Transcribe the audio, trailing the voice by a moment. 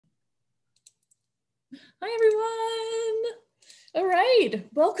Hi, everyone. All right,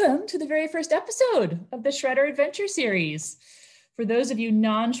 welcome to the very first episode of the Shredder Adventure Series. For those of you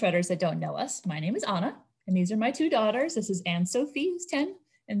non-Shredders that don't know us, my name is Anna, and these are my two daughters. This is Anne-Sophie, who's 10,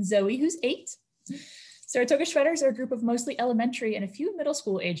 and Zoe, who's 8. Saratoga Shredders are a group of mostly elementary and a few middle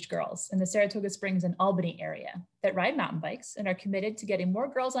school-aged girls in the Saratoga Springs and Albany area that ride mountain bikes and are committed to getting more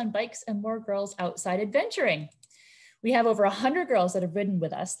girls on bikes and more girls outside adventuring. We have over 100 girls that have ridden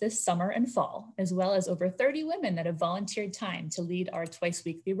with us this summer and fall, as well as over 30 women that have volunteered time to lead our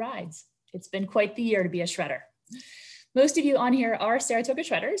twice-weekly rides. It's been quite the year to be a shredder. Most of you on here are Saratoga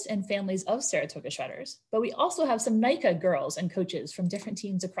Shredders and families of Saratoga Shredders, but we also have some NICA girls and coaches from different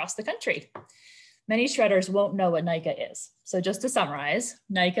teams across the country. Many Shredders won't know what NICA is. So just to summarize,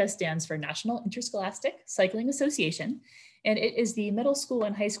 NICA stands for National Interscholastic Cycling Association, and it is the middle school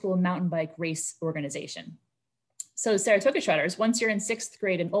and high school mountain bike race organization. So Saratoga Shredders, once you're in 6th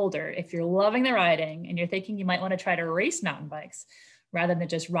grade and older, if you're loving the riding and you're thinking you might want to try to race mountain bikes rather than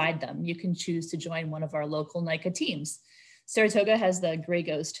just ride them, you can choose to join one of our local NICA teams. Saratoga has the Gray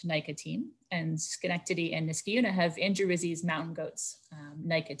Ghost NICA team, and Schenectady and Niskayuna have Andrew Rizzi's Mountain Goats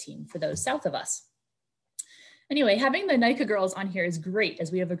NICA team for those south of us. Anyway, having the NICA girls on here is great,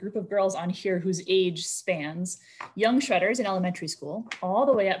 as we have a group of girls on here whose age spans young Shredders in elementary school all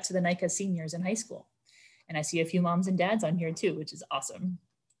the way up to the NICA seniors in high school. And I see a few moms and dads on here too, which is awesome.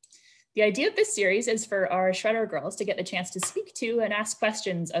 The idea of this series is for our Shredder girls to get the chance to speak to and ask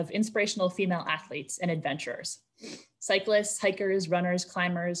questions of inspirational female athletes and adventurers. Cyclists, hikers, runners,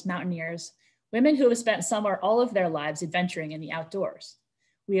 climbers, mountaineers, women who have spent some or all of their lives adventuring in the outdoors.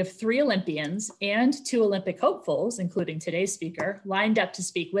 We have 3 Olympians and 2 Olympic hopefuls, including today's speaker, lined up to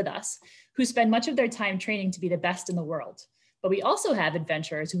speak with us, who spend much of their time training to be the best in the world. But we also have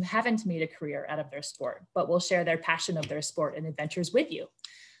adventurers who haven't made a career out of their sport, but will share their passion of their sport and adventures with you.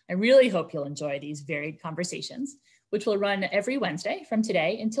 I really hope you'll enjoy these varied conversations, which will run every Wednesday from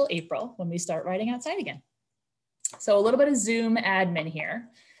today until April when we start riding outside again. So a little bit of Zoom admin here.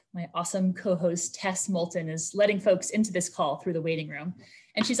 My awesome co-host Tess Moulton is letting folks into this call through the waiting room.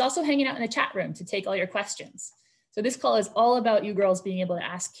 And she's also hanging out in the chat room to take all your questions. So this call is all about you girls being able to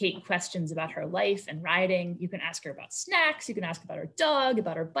ask Kate questions about her life and riding. You can ask her about snacks, you can ask about her dog,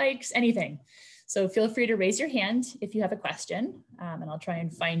 about her bikes, anything. So feel free to raise your hand if you have a question, and I'll try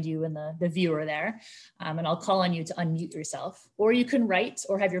and find you in the viewer there, and I'll call on you to unmute yourself. Or you can write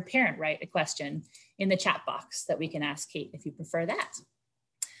or have your parent write a question in the chat box that we can ask Kate if you prefer that.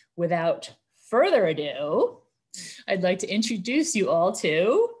 Without further ado, I'd like to introduce you all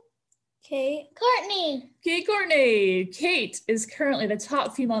to Courtney. Courtney. Kate is currently the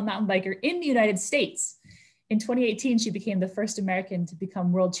top female mountain biker in the United States. In 2018, she became the first American to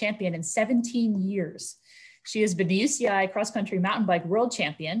become world champion in 17 years. She has been the UCI cross-country mountain bike world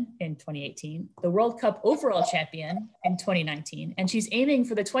champion in 2018, the World Cup overall champion in 2019, and she's aiming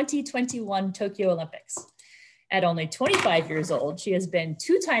for the 2021 Tokyo Olympics. At only 25 years old, she has been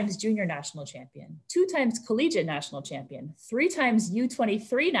 2 times junior national champion, 2 times collegiate national champion, 3 times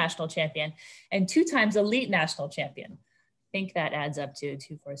U23 national champion, and 2 times elite national champion. I think that adds up to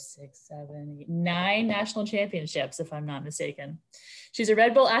 2, 4, 6, 7, 8, 9 national championships, if I'm not mistaken. She's a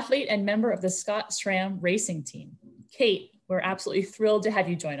RedBull athlete and member of the SCOTT-SRAM Racing Team. Kate, we're absolutely thrilled to have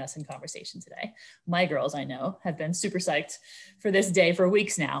you join us in conversation today. My girls, I know, have been super psyched for this day for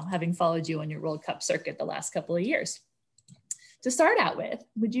weeks now, having followed you on your World Cup circuit the last couple of years. To start out with,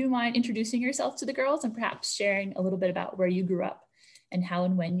 would you mind introducing yourself to the girls and perhaps sharing a little bit about where you grew up and how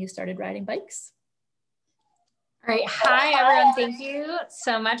and when you started riding bikes? All right. Hi, everyone. Thank you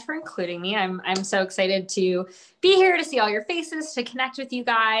so much for including me. I'm so excited to be here, to see all your faces, to connect with you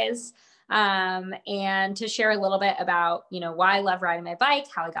guys, and to share a little bit about, why I love riding my bike,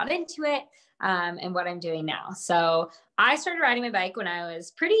 how I got into it, and what I'm doing now. So I started riding my bike when I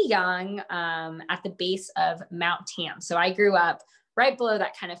was pretty young, at the base of Mount Tam. So I grew up right below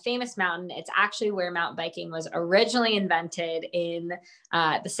that kind of famous mountain. It's actually where mountain biking was originally invented in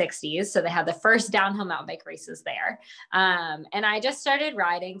the 60s. So they had the first downhill mountain bike races there. And I just started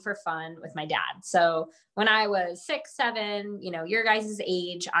riding for fun with my dad. So when I was 6, 7, your guys'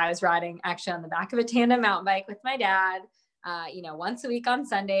 age, I was riding actually on the back of a tandem mountain bike with my dad, once a week on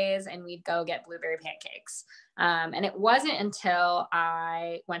Sundays, and we'd go get blueberry pancakes. And it wasn't until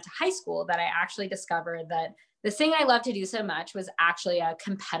I went to high school that I actually discovered that the thing I loved to do so much was actually a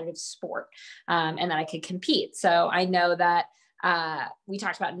competitive sport, and that I could compete. So I know that we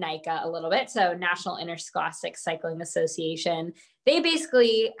talked about NICA a little bit. So National Interscholastic Cycling Association, they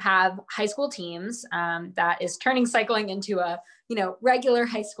basically have high school teams that is turning cycling into a, regular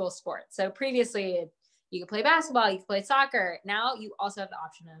high school sport. So previously you could play basketball, you could play soccer. Now you also have the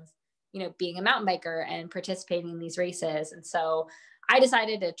option of being a mountain biker and participating in these races. And so I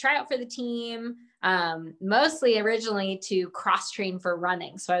decided to try out for the team, mostly originally to cross train for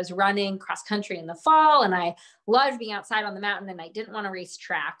running. So I was running cross country in the fall, and I loved being outside on the mountain, and I didn't want to race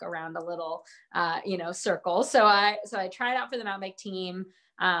track around a little, circle. So I tried out for the mountain bike team,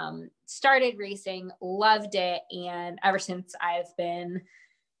 started racing, loved it. And ever since, I've been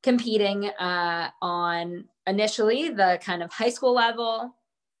competing on initially the kind of high school level,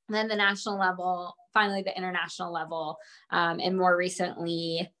 then the national level, finally the international level, and more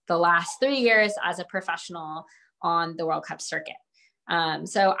recently the last 3 years as a professional on the World Cup circuit.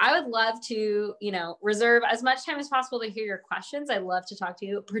 So I would love to, reserve as much time as possible to hear your questions. I'd love to talk to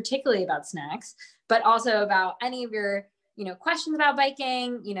you, particularly about snacks, but also about any of your, questions about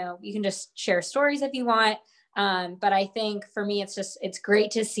biking. You can just share stories if you want. But I think for me, it's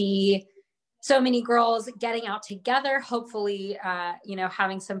great to see so many girls getting out together, hopefully,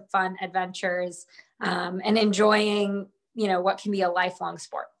 having some fun adventures, and enjoying, what can be a lifelong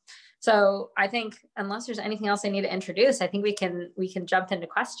sport. So I think, unless there's anything else I need to introduce, I think we can jump into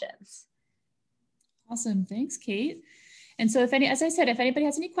questions. Awesome. Thanks, Kate. And so if anybody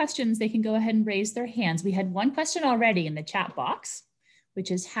has any questions, they can go ahead and raise their hands. We had one question already in the chat box,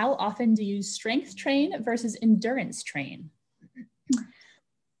 which is, how often do you strength train versus endurance train?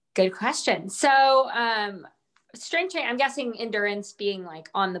 Good question. So strength train, I'm guessing endurance being like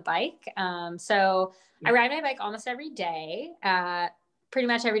on the bike. So I ride my bike almost every day, pretty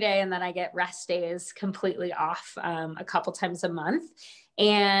much every day. And then I get rest days completely off a couple times a month.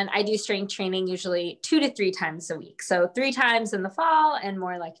 And I do strength training usually 2 to 3 times a week. So 3 times in the fall and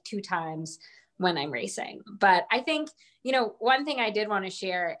more like 2 times when I'm racing. But I think, one thing I did want to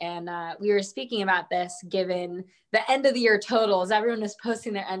share, and we were speaking about this, given the end of the year totals, everyone is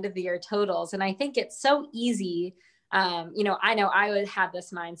posting their end of the year totals. And I think it's so easy. I know I would have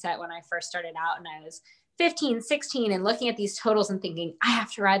this mindset when I first started out, and I was 15, 16 and looking at these totals and thinking, I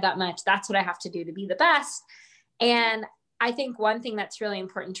have to ride that much. That's what I have to do to be the best. And I think one thing that's really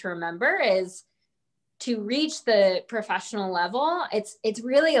important to remember is to reach the professional level, it's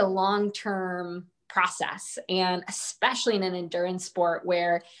really a long-term process. And especially in an endurance sport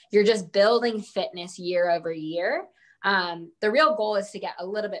where you're just building fitness year over year, the real goal is to get a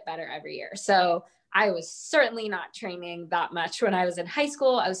little bit better every year. So I was certainly not training that much when I was in high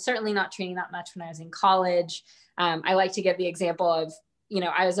school. I was certainly not training that much when I was in college. I like to give the example of,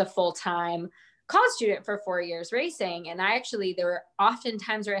 I was a full-time college student for 4 years racing. And there were often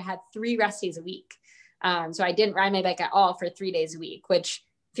times where I had 3 rest days a week. So I didn't ride my bike at all for 3 days a week, which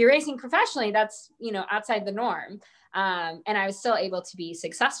if you're racing professionally, that's, outside the norm. And I was still able to be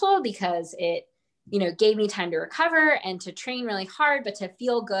successful because it, gave me time to recover and to train really hard, but to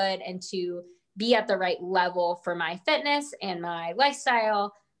feel good and to be at the right level for my fitness and my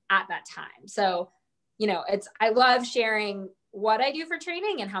lifestyle at that time. So, I love sharing what I do for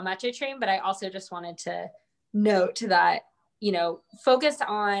training and how much I train, but I also just wanted to note that, focus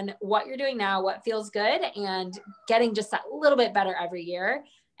on what you're doing now, what feels good, and getting just that little bit better every year.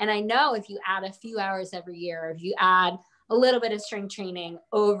 And I know if you add a few hours every year, if you add a little bit of strength training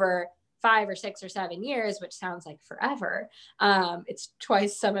over 5 or 6 or 7 years, which sounds like forever, it's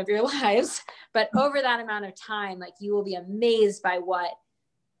twice some of your lives, but over that amount of time, like, you will be amazed by what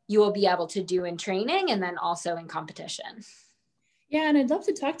you will be able to do in training and then also in competition. Yeah, and I'd love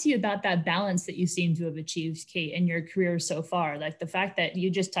to talk to you about that balance that you seem to have achieved, Kate, in your career so far. Like the fact that you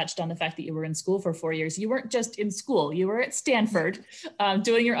just touched on the fact that you were in school for 4 years. You weren't just in school, you were at Stanford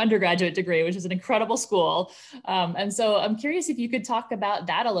doing your undergraduate degree, which is an incredible school. And so I'm curious if you could talk about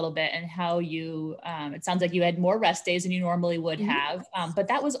that a little bit and how you, it sounds like you had more rest days than you normally would have, but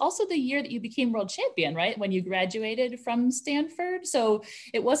that was also the year that you became world champion, right? When you graduated from Stanford. So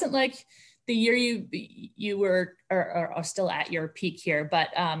it wasn't like the year you were or still at your peak here, but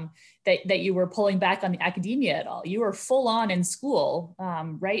that you were pulling back on the academia at all. You were full on in school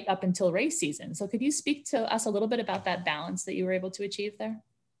right up until race season. So could you speak to us a little bit about that balance that you were able to achieve there?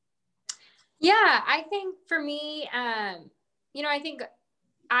 Yeah, I think for me, I think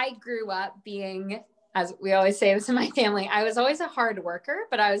I grew up being, as we always say this in my family, I was always a hard worker,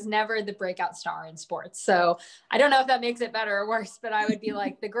 but I was never the breakout star in sports. So I don't know if that makes it better or worse, but I would be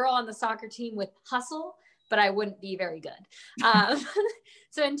like the girl on the soccer team with hustle, but I wouldn't be very good.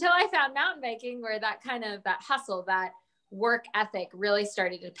 So until I found mountain biking, where that hustle, that work ethic really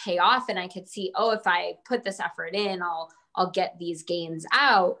started to pay off. And I could see, if I put this effort in, I'll get these gains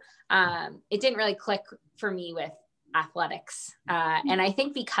out. It didn't really click for me with athletics. And I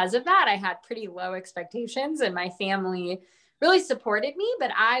think because of that, I had pretty low expectations, and my family really supported me,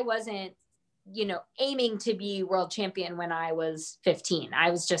 but I wasn't aiming to be world champion when I was 15.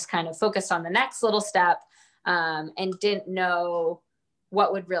 I was just kind of focused on the next little step, and didn't know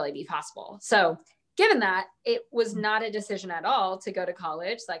what would really be possible. So given that, it was not a decision at all to go to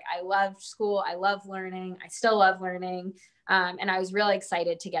college. Like, I loved school. I love learning. I still love learning. And I was really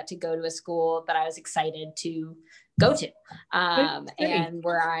excited to get to go to a school that I was excited to go to. And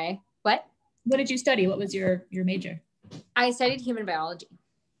what did you study? What was your major? I studied human biology.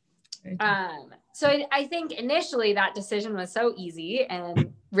 So I think initially that decision was so easy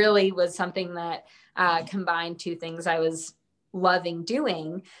and really was something that combined two things I was loving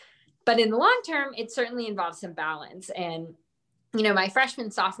doing. But in the long term, it certainly involves some balance. And, my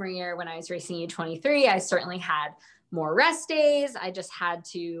freshman, sophomore year, when I was racing U23, I certainly had more rest days. I just had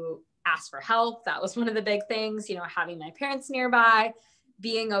to ask for help. That was one of the big things, having my parents nearby,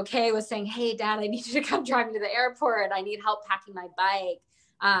 being okay with saying, hey, Dad, I need you to come drive me to the airport. I need help packing my bike.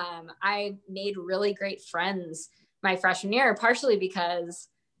 I made really great friends my freshman year, partially because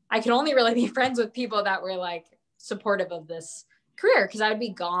I could only really be friends with people that were like supportive of this career, because I would be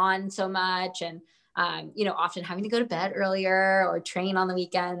gone so much and, often having to go to bed earlier or train on the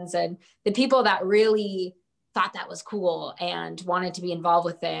weekends. And the people that really thought that was cool and wanted to be involved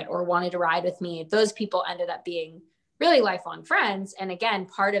with it or wanted to ride with me, those people ended up being really lifelong friends. And again,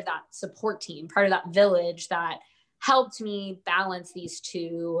 part of that support team, part of that village that helped me balance these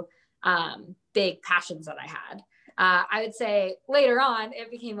two big passions that I had. I would say later on, it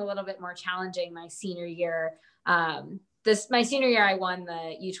became a little bit more challenging my senior year. My senior year, I won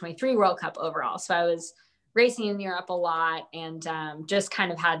the U23 World Cup overall. So I was racing in Europe a lot and just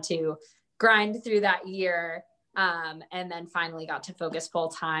kind of had to grind through that year. And then finally got to focus full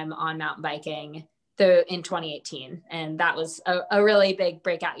time on mountain biking in 2018. And that was a really big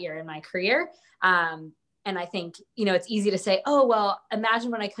breakout year in my career. And I think, it's easy to say, oh, well,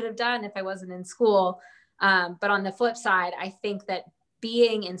 imagine what I could have done if I wasn't in school. But on the flip side, I think that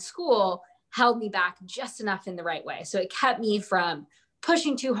being in school held me back just enough in the right way. So it kept me from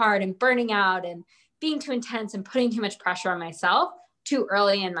pushing too hard and burning out and being too intense and putting too much pressure on myself too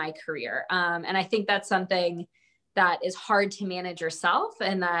early in my career. And I think that's something that is hard to manage yourself,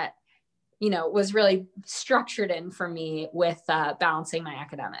 and that, was really structured in for me with balancing my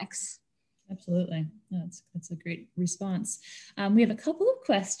academics. Absolutely. That's a great response. We have a couple of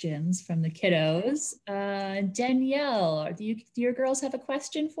questions from the kiddos. Danielle, do your girls have a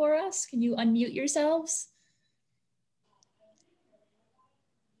question for us? Can you unmute yourselves?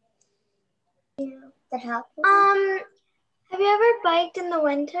 Have you ever biked in the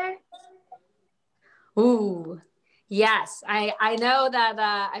winter? Ooh, yes. I know that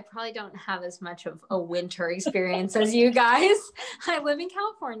I probably don't have as much of a winter experience as you guys. I live in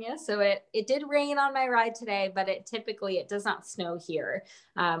California, so it did rain on my ride today, but it does not snow here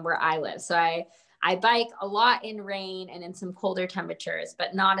where I live. So I bike a lot in rain and in some colder temperatures,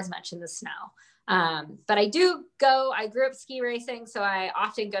 but not as much in the snow. But I grew up ski racing, so I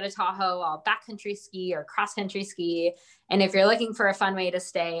often go to Tahoe. I'll backcountry ski or cross country ski. And if you're looking for a fun way to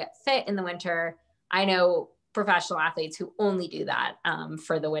stay fit in the winter, I know professional athletes who only do that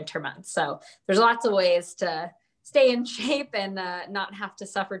for the winter months. So there's lots of ways to stay in shape and not have to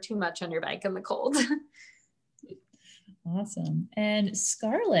suffer too much on your bike in the cold. Awesome. And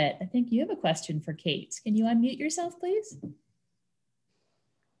Scarlett, I think you have a question for Kate. Can you unmute yourself, please?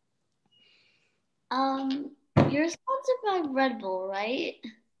 You're sponsored by Red Bull, right?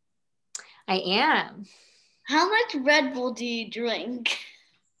 I am. How much Red Bull do you drink?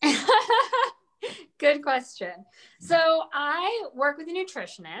 Good question. So I work with a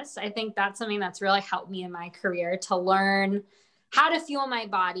nutritionist. I think that's something that's really helped me in my career to learn how to fuel my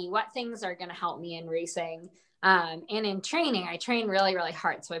body, what things are going to help me in racing. And in training, I train really, really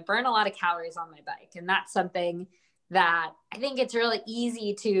hard. So I burn a lot of calories on my bike. And that's something that I think it's really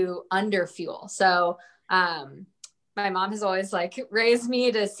easy to underfuel. So my mom has always raised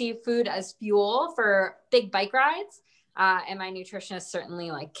me to see food as fuel for big bike rides. And my nutritionist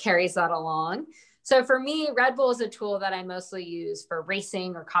certainly carries that along. So for me, Red Bull is a tool that I mostly use for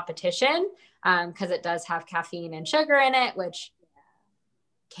racing or competition because it does have caffeine and sugar in it, which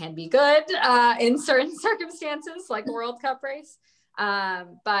can be good in certain circumstances, like a World Cup race.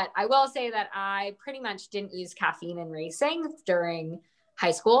 But I will say that I pretty much didn't use caffeine in racing during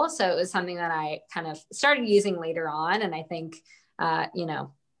high school. So it was something that I kind of started using later on. And I think,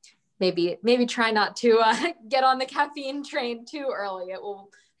 maybe try not to get on the caffeine train too early. It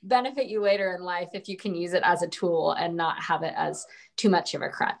will benefit you later in life if you can use it as a tool and not have it as too much of a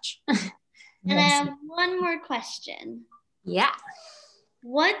crutch. And I have one more question. Yeah.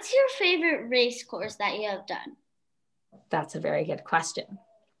 What's your favorite race course that you have done? That's a very good question.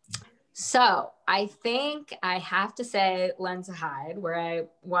 So I think I have to say Lenzerheide, where I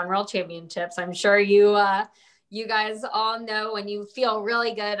won world championships. I'm sure you guys all know when you feel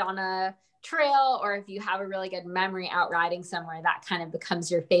really good on a trail, or if you have a really good memory out riding somewhere, that kind of becomes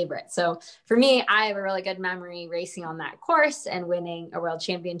your favorite. So for me, I have a really good memory racing on that course and winning a world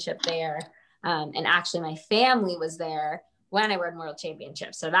championship there. And actually my family was there when I won world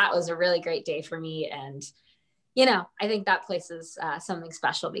championships. So that was a really great day for me. And, you know, I think that place is something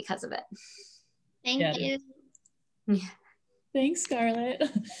special because of it. Thank you. Yeah. Thanks, Scarlett.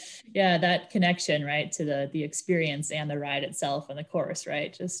 Yeah, that connection, right, to the experience and the ride itself and the course,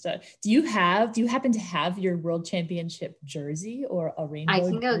 right? Just do you happen to have your world championship jersey or a rainbow? I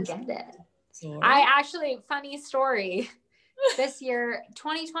can go jersey? get it. Or... I actually, funny story. This year,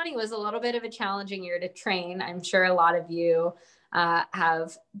 2020 was a little bit of a challenging year to train. I'm sure a lot of you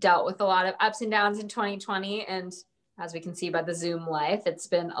have dealt with a lot of ups and downs in 2020, and as we can see by the Zoom life, it's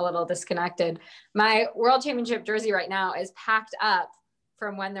been a little disconnected. My world championship jersey right now is packed up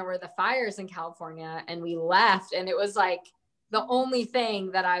from when there were the fires in California and we left. And it was like the only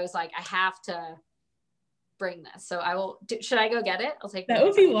thing that I was like, I have to bring this. So I will, should I go get it? I'll take that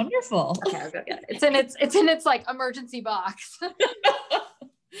would be wonderful. Okay, I'll go get it. It's in its like emergency box.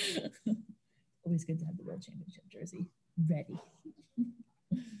 Always good to have the world championship jersey ready.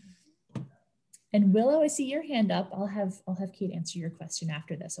 And Willow, I see your hand up. I'll have Kate answer your question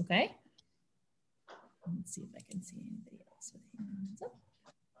after this, okay? Let's see if I can see anybody else with hands up.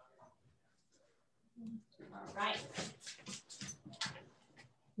 All right.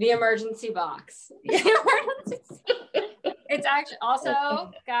 The emergency box. It's actually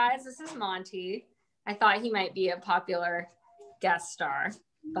also, guys, this is Monty. I thought he might be a popular guest star,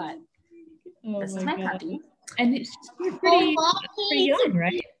 but this is my puppy. And it's pretty young,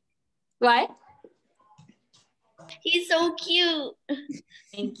 right? What? He's so cute.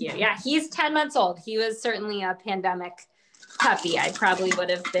 Thank you. Yeah, he's 10 months old. He was certainly a pandemic puppy. I probably would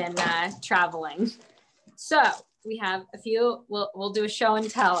have been traveling. So we have a few, we'll do a show and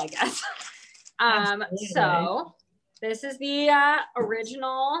tell, I guess. So this is the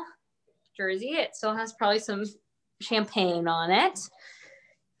original jersey. It still has probably some champagne on it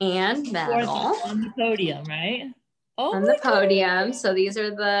and metal. On the podium, right? Oh, on the podium. So these are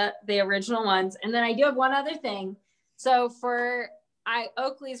the original ones. And then I do have one other thing. So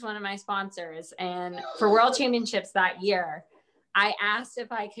Oakley is one of my sponsors, and for World Championships that year, I asked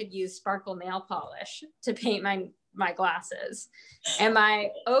if I could use sparkle nail polish to paint my glasses. And my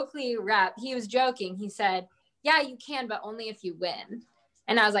Oakley rep, he was joking. He said, yeah, you can, but only if you win.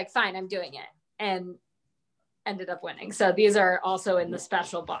 And I was like, fine, I'm doing it. And ended up winning. So these are also in the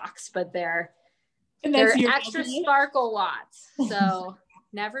special box, but they're extra sparkle watts. So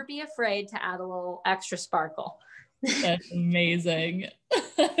never be afraid to add a little extra sparkle. That's amazing.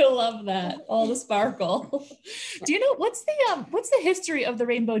 I love that. All the sparkle. Do you know what's the history of the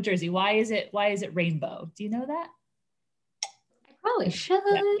rainbow jersey? Why is it rainbow? Do you know that? I probably should.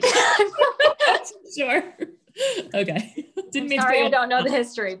 Yeah. Sure. Okay. Sorry, I don't know the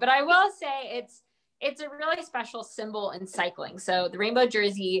history, but I will say it's a really special symbol in cycling. So the rainbow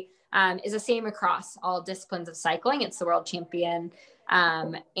jersey is the same across all disciplines of cycling. It's the world champion.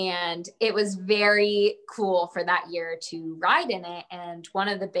 And it was very cool for that year to ride in it. And one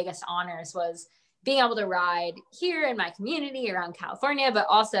of the biggest honors was being able to ride here in my community around California, but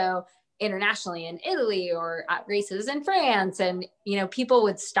also internationally in Italy or at races in France. And, you know, people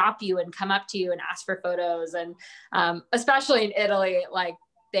would stop you and come up to you and ask for photos. And especially in Italy, like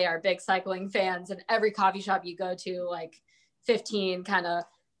they are big cycling fans, and every coffee shop you go to, like 15 kind of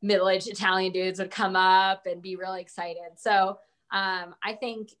middle-aged Italian dudes would come up and be really excited. So I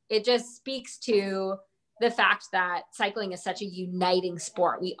think it just speaks to the fact that cycling is such a uniting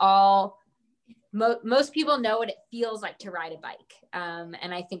sport. We all, most people know what it feels like to ride a bike.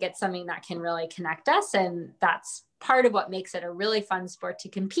 And I think it's something that can really connect us. And that's part of what makes it a really fun sport to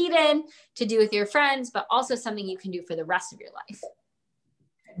compete in, to do with your friends, but also something you can do for the rest of your life.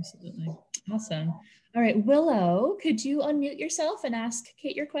 Absolutely. Awesome. All right, Willow, could you unmute yourself and ask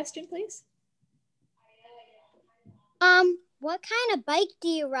Kate your question, please? What kind of bike do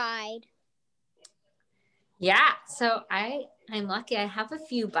you ride? Yeah, so I'm lucky. I have a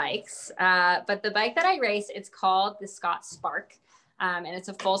few bikes, but the bike that I race, it's called the Scott Spark, and it's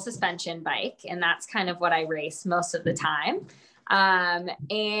a full suspension bike, and that's kind of what I race most of the time.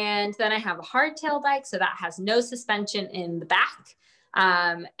 And then I have a hardtail bike, so that has no suspension in the back.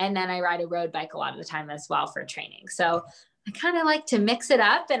 And then I ride a road bike a lot of the time as well for training. So I kind of like to mix it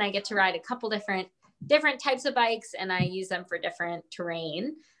up, and I get to ride a couple different types of bikes, and I use them for different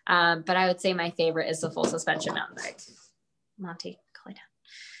terrain. But I would say my favorite is the full suspension mountain bike. Monty, calm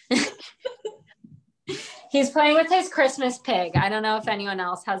He's playing with his Christmas pig. I don't know if anyone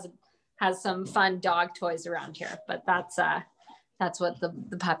else has some fun dog toys around here, but that's what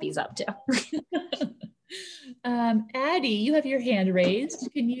the puppy's up to. Addie, you have your hand raised.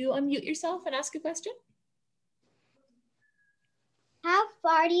 Can you unmute yourself and ask a question? How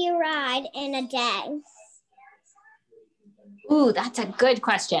far do you ride in a day? Ooh, that's a good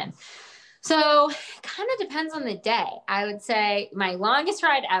question. So kind of depends on the day. I would say my longest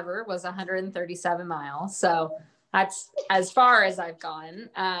ride ever was 137 miles. So that's as far as I've gone.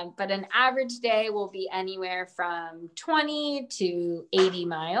 But an average day will be anywhere from 20 to 80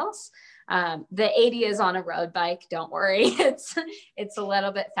 miles. The 80 is on a road bike. Don't worry. It's a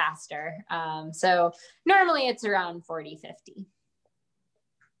little bit faster. So normally it's around 40, 50.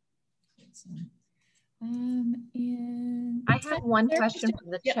 And I have one question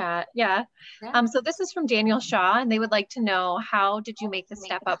from the chat. Yeah. So this is from Daniel Shaw, and they would like to know, how did you make the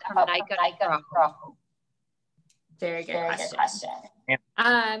step up from NICA to pro? Very good question.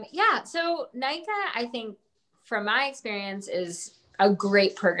 Yeah. So NICA, I think from my experience, is a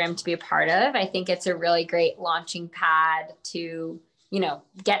great program to be a part of. I think it's a really great launching pad to,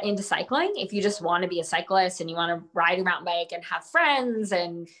 get into cycling. If you just want to be a cyclist and you want to ride a mountain bike and have friends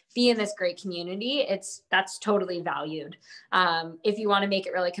and be in this great community, that's totally valued. If you want to make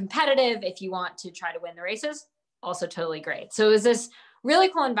it really competitive, if you want to try to win the races, also totally great. So it was this really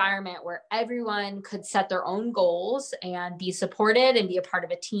cool environment where everyone could set their own goals and be supported and be a part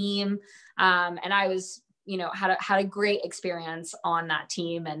of a team. And I was, had a great experience on that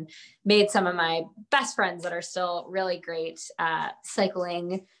team and made some of my best friends that are still really great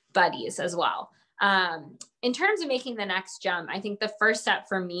cycling buddies as well. In terms of making the next jump, I think the first step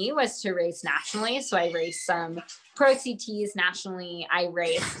for me was to race nationally. So I raced some pro CTs nationally. I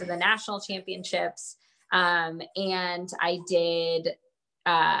raced the national championships. And I did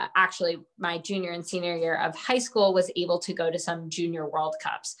actually my junior and senior year of high school was able to go to some junior World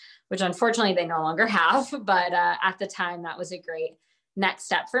Cups, which unfortunately they no longer have. But at the time, that was a great next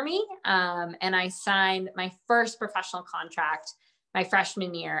step for me. And I signed my first professional contract my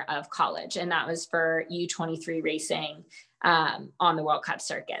freshman year of college. And that was for U23 racing on the World Cup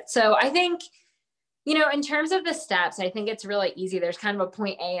circuit. So I think, in terms of the steps, I think it's really easy. There's kind of a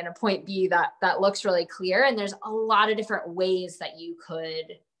point A and a point B that looks really clear. And there's a lot of different ways that you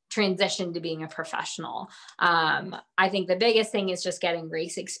could transition to being a professional. I think the biggest thing is just getting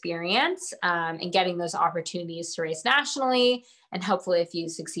race experience and getting those opportunities to race nationally. And hopefully if you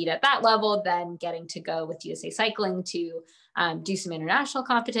succeed at that level, then getting to go with USA Cycling to do some international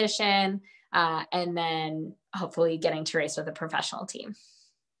competition and then hopefully getting to race with a professional team.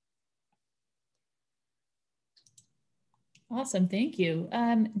 Awesome, thank you.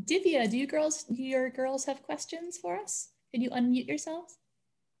 Divya, do your girls have questions for us? Can you unmute yourselves?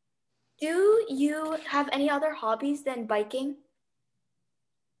 Do you have any other hobbies than biking?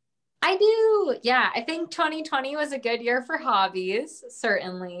 I do. Yeah, I think 2020 was a good year for hobbies,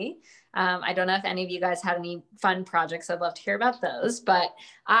 certainly. I don't know if any of you guys had any fun projects. I'd love to hear about those, but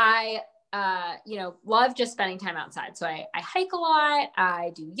I love just spending time outside. So I hike a lot.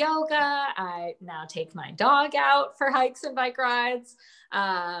 I do yoga. I now take my dog out for hikes and bike rides.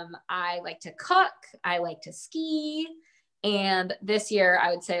 I like to cook. I like to ski. And this year, I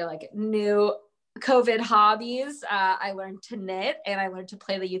would say like new COVID hobbies, I learned to knit and I learned to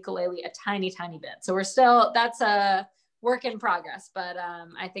play the ukulele a tiny, tiny bit. So that's a work in progress, but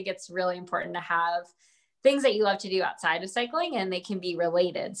I think it's really important to have things that you love to do outside of cycling and they can be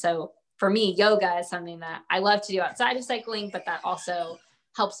related. So for me, yoga is something that I love to do outside of cycling, but that also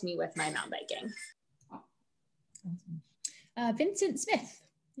helps me with my mountain biking. Awesome. Vincent Smith,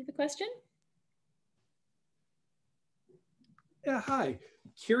 you have a question? Yeah, hi.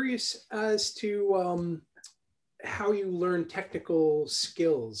 Curious as to how you learn technical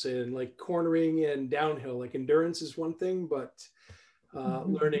skills and like cornering and downhill. Like endurance is one thing, but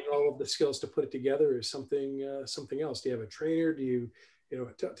learning all of the skills to put it together is something else. Do you have a trainer? Do you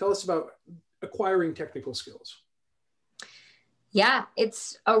tell us about acquiring technical skills? Yeah,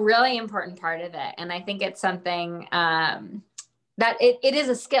 it's a really important part of it. And I think it's something that it is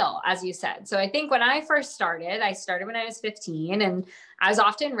a skill, as you said. So I think when I first started, I started when I was 15 and I was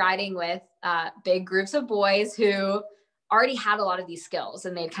often riding with big groups of boys who already had a lot of these skills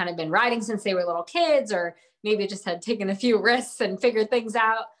and they'd kind of been riding since they were little kids, or maybe just had taken a few risks and figured things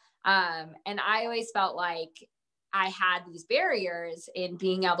out. And I always felt like I had these barriers in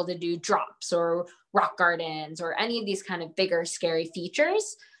being able to do drops or rock gardens or any of these kind of bigger, scary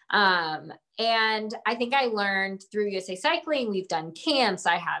features. And I think I learned through USA Cycling, we've done camps,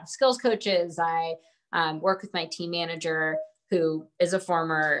 I have skills coaches, I work with my team manager who is a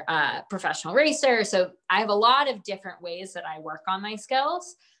former professional racer. So I have a lot of different ways that I work on my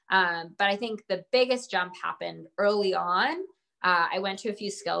skills. But I think the biggest jump happened early on. I went to a few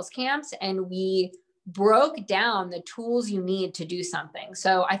skills camps and we broke down the tools you need to do something.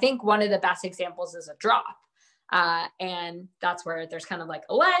 So I think one of the best examples is a drop. And that's where there's kind of like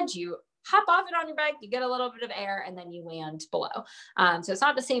a ledge, you hop off it on your bike, you get a little bit of air, and then you land below. So it's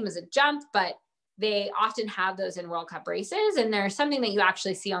not the same as a jump, but they often have those in World Cup races, and there's something that you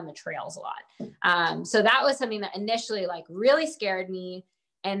actually see on the trails a lot. So that was something that initially like really scared me,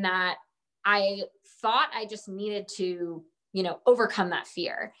 and that I thought I just needed to, you know, overcome that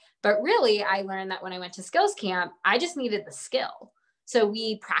fear. But really, I learned that when I went to skills camp, I just needed the skill. So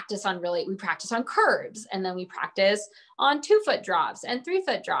we practice on curves, and then we practice on 2-foot drops and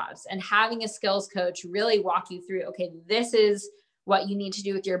 3-foot drops, and having a skills coach really walk you through, okay, this is what you need to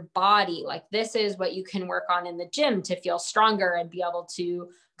do with your body. Like, this is what you can work on in the gym to feel stronger and be able to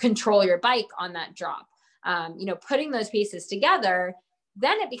control your bike on that drop. You know, putting those pieces together,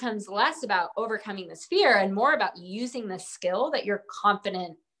 then it becomes less about overcoming this fear and more about using the skill that you're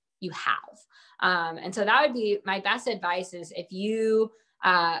confident you have. And so that would be my best advice is if you,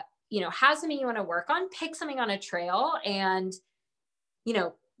 you know, have something you want to work on, pick something on a trail and, you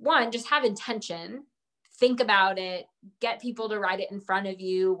know, one, just have intention, think about it, get people to ride it in front of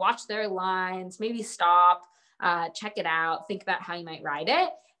you, watch their lines, maybe stop, check it out, think about how you might ride it.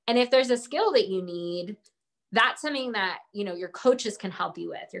 And if there's a skill that you need, that's something that, you know, your coaches can help you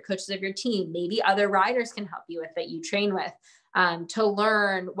with, your coaches of your team, maybe other riders can help you with that you train with, to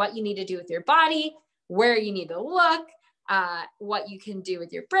learn what you need to do with your body, where you need to look, what you can do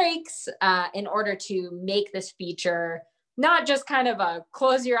with your brakes, in order to make this feature not just kind of a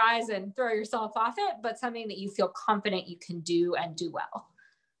close your eyes and throw yourself off it, but something that you feel confident you can do and do well.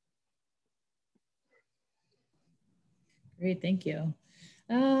 Great, thank you.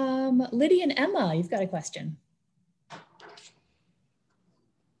 Lydia and Emma, you've got a question.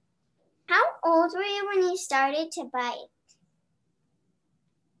 How old were you when you started to bike?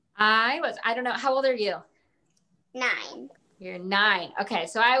 I don't know, how old are you? 9. You're 9. Okay,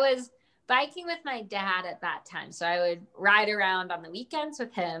 so I was biking with my dad at that time. So I would ride around on the weekends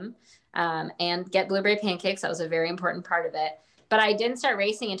with him and get blueberry pancakes. That was a very important part of it. But I didn't start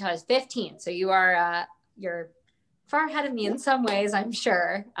racing until I was 15. So you're far ahead of me in some ways, I'm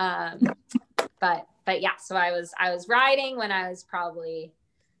sure. But yeah, so I was riding when I was probably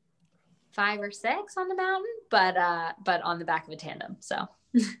 5 or 6 on the mountain, but on the back of a tandem. So.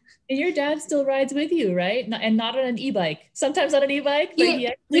 And your dad still rides with you, right? And not on an e-bike. Sometimes on an e-bike. He's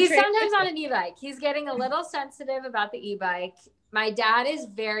sometimes on an e-bike. He's getting a little sensitive about the e-bike. My dad is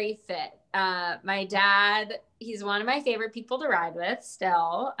very fit. My dad, he's one of my favorite people to ride with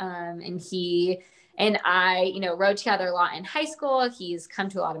still. And he and I, you know, rode together a lot in high school. He's come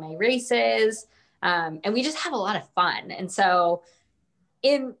to a lot of my races. And we just have a lot of fun. And so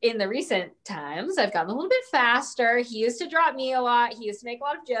in the recent times, I've gotten a little bit faster. He used to drop me a lot. He used to make a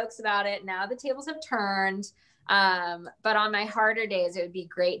lot of jokes about it. Now the tables have turned. But on my harder days, it would be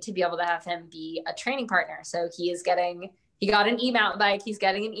great to be able to have him be a training partner. So he got an e-mountain bike, he's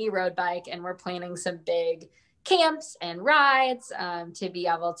getting an e-road bike, and we're planning some big camps and rides to be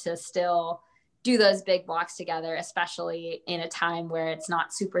able to still do those big blocks together, especially in a time where it's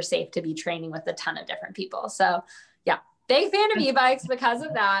not super safe to be training with a ton of different people. So yeah, big fan of e-bikes because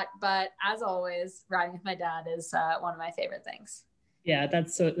of that. But as always, riding with my dad is one of my favorite things. Yeah,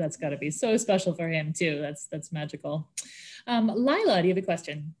 that's got to be so special for him too. That's magical. Lila, do you have a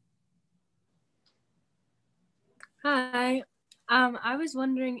question? Hi. I was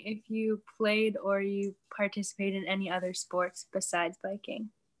wondering if you played or you participated in any other sports besides biking.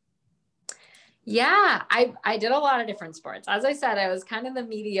 Yeah, I did a lot of different sports. As I said, I was kind of the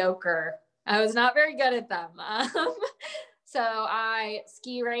mediocre. I was not very good at them. So I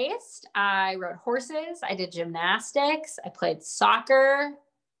ski raced, I rode horses, I did gymnastics, I played soccer.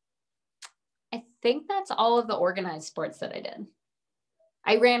 I think that's all of the organized sports that I did.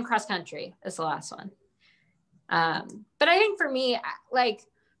 I ran cross country is the last one. But I think for me, like,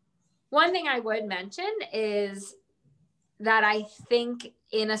 one thing I would mention is that I think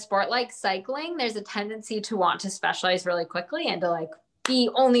in a sport like cycling, there's a tendency to want to specialize really quickly and to like be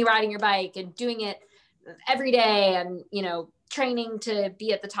only riding your bike and doing it every day and, you know, training to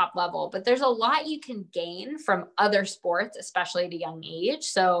be at the top level. But there's a lot you can gain from other sports, especially at a young age.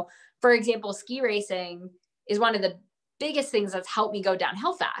 So for example, ski racing is one of the biggest things that's helped me go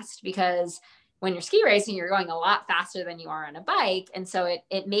downhill fast, because when you're ski racing, you're going a lot faster than you are on a bike. And so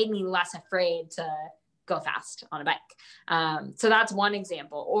it made me less afraid to go fast on a bike. So that's one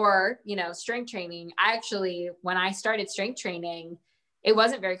example. Or, you know, strength training. When I started strength training, it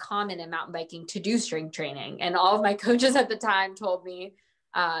wasn't very common in mountain biking to do strength training. And all of my coaches at the time told me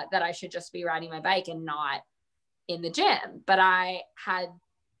that I should just be riding my bike and not in the gym. But I had,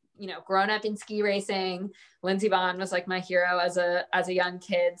 you know, grown up in ski racing. Lindsey Vonn was like my hero as a young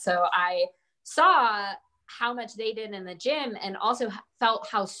kid. So I saw how much they did in the gym and also felt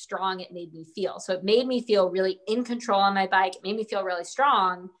how strong it made me feel. So it made me feel really in control on my bike. It made me feel really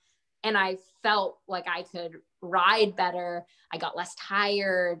strong. And I felt like I could ride better. I got less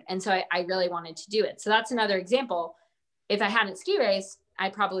tired. And so I really wanted to do it. So that's another example. If I hadn't ski raced, I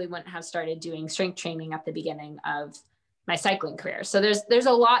probably wouldn't have started doing strength training at the beginning of my cycling career. So there's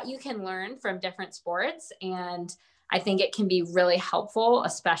a lot you can learn from different sports. And I think it can be really helpful,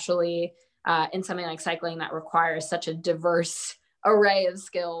 especially in something like cycling that requires such a diverse array of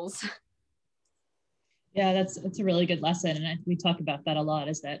skills. Yeah, that's a really good lesson. And we talk about that a lot,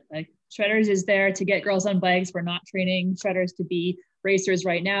 is that like Shredders is there to get girls on bikes. We're not training Shredders to be racers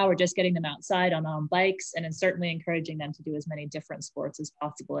right now. We're just getting them outside on bikes, and it's certainly encouraging them to do as many different sports as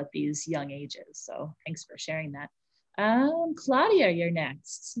possible at these young ages. So thanks for sharing that. Claudia, you're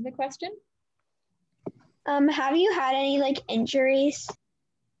next. The question? Have you had any like injuries?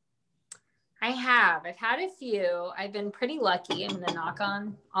 I have. I've had a few. I've been pretty lucky. I'm going to knock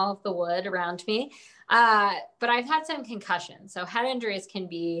on all of the wood around me. But I've had some concussions. So head injuries can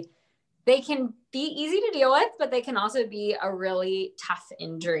be easy to deal with, but they can also be a really tough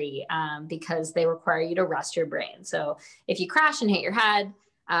injury because they require you to rest your brain. So if you crash and hit your head,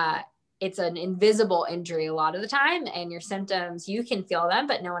 it's an invisible injury a lot of the time, and your symptoms, you can feel them,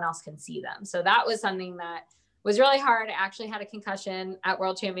 but no one else can see them. So that was something that was really hard. I actually had a concussion at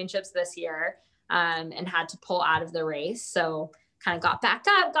World Championships this year and had to pull out of the race. So kind of got back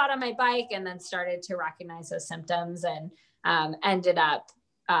up, got on my bike, and then started to recognize those symptoms and ended up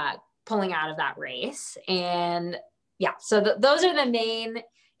pulling out of that race. And yeah, so those are the main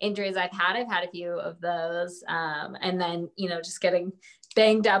injuries I've had. I've had a few of those. And then, you know, just getting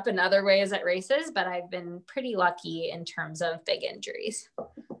banged up in other ways at races, but I've been pretty lucky in terms of big injuries.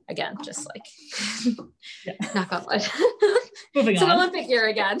 Again, just like knock on wood. Moving it's on. An Olympic year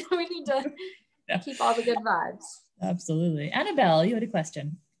again. We need to keep all the good vibes. Absolutely. Annabelle, you had a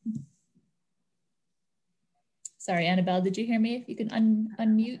question. Sorry, Annabelle, did you hear me? If you can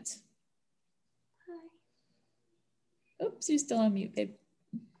unmute. Hi. Oops, you're still on mute, babe.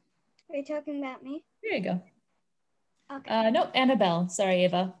 Are you talking about me? There you go. Okay. No, Annabelle. Sorry,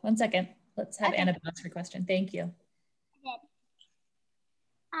 Ava. 1 second. Let's have Okay. Annabelle ask her question. Thank you.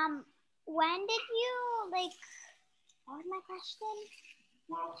 When did you what was my question?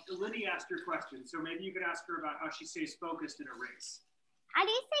 Well, Lindy asked her question, so maybe you could ask her about how she stays focused in a race. How do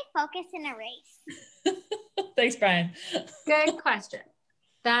you stay focused in a race? Thanks, Brian. Good question.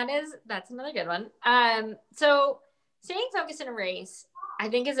 That's another good one. So staying focused in a race, I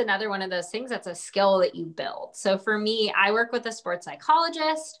think, is another one of those things that's a skill that you build. So for me, I work with a sports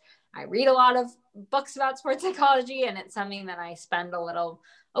psychologist. I read a lot of books about sports psychology, and it's something that I spend a little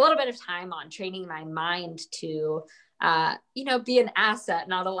bit of time on, training my mind to, be an asset,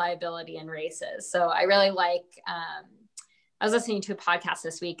 not a liability in races. So I really like, I was listening to a podcast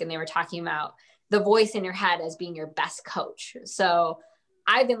this week, and they were talking about the voice in your head as being your best coach. So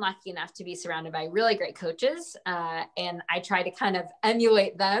I've been lucky enough to be surrounded by really great coaches. And I try to kind of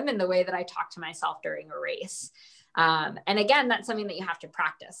emulate them in the way that I talk to myself during a race. And again, that's something that you have to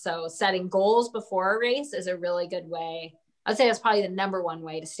practice. So setting goals before a race is a really good way. I'd say that's probably the number one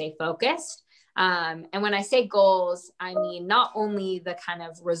way to stay focused. And when I say goals, I mean not only the kind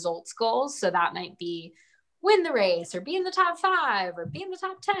of results goals. So that might be win the race or be in the top 5 or be in the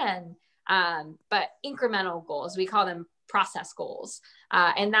top 10, but incremental goals. We call them process goals.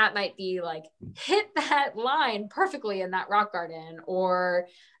 And that might be like hit that line perfectly in that rock garden, or,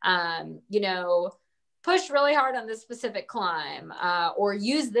 push really hard on this specific climb, or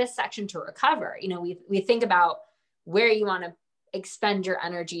use this section to recover. We think about where you want to expend your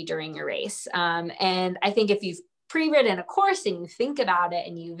energy during your race. And I think if you've pre-ridden a course and you think about it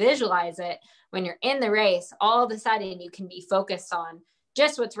and you visualize it, when you're in the race, all of a sudden you can be focused on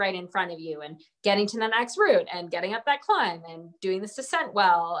just what's right in front of you and getting to the next route and getting up that climb and doing this descent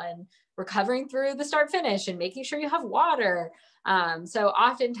well and recovering through the start finish and making sure you have water. So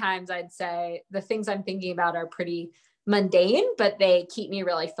oftentimes I'd say the things I'm thinking about are pretty mundane, but they keep me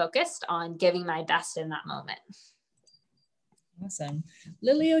really focused on giving my best in that moment. Awesome.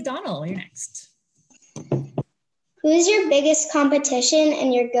 Lily O'Donnell, you're next. Who's your biggest competition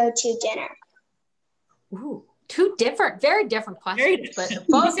and your go-to dinner? Ooh, very different questions, but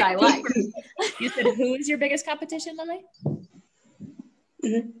both I like. You said, who is your biggest competition, Lily?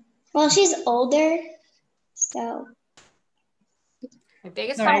 Well, she's older, so. My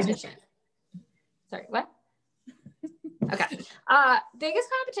biggest competition. Sorry, what? Okay. Biggest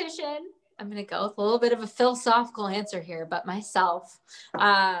competition. I'm going to go with a little bit of a philosophical answer here, but myself.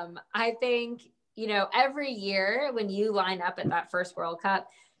 I think, you know, every year when you line up at that first World Cup,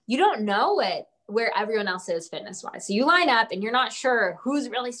 you don't know where everyone else is fitness wise. So you line up and you're not sure who's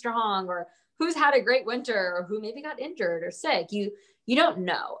really strong or who's had a great winter or who maybe got injured or sick. You don't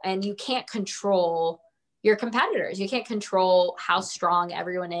know, and you can't control your competitors. You can't control how strong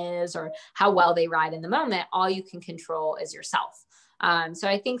everyone is or how well they ride in the moment. All you can control is yourself. So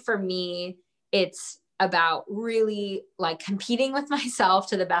I think for me, it's about really like competing with myself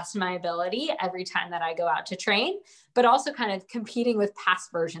to the best of my ability every time that I go out to train, but also kind of competing with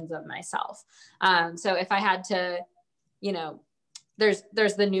past versions of myself. So if I had to, you know,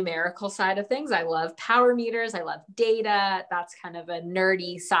 there's the numerical side of things. I love power meters. I love data. That's kind of a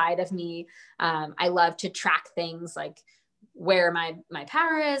nerdy side of me. I love to track things like where my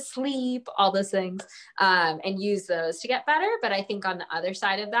power is, sleep, all those things, and use those to get better. But I think on the other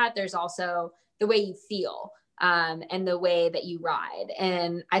side of that, there's also the way you feel and the way that you ride.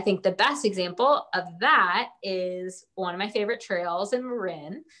 And I think the best example of that is one of my favorite trails in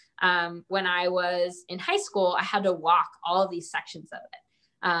Marin. When I was in high school, I had to walk all of these sections of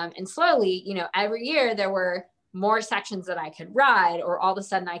it. And slowly, you know, every year there were more sections that I could ride, or all of a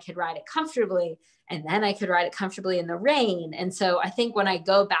sudden I could ride it comfortably, and then I could ride it comfortably in the rain. And so I think when I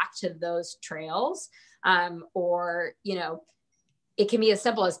go back to those trails, or, you know, it can be as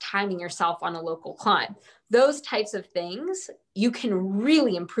simple as timing yourself on a local climb. Those types of things, you can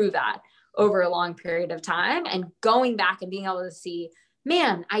really improve at over a long period of time, and going back and being able to see,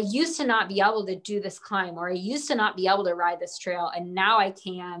 man, I used to not be able to do this climb, or I used to not be able to ride this trail, and now I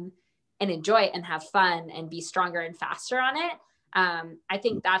can, and enjoy it and have fun and be stronger and faster on it. I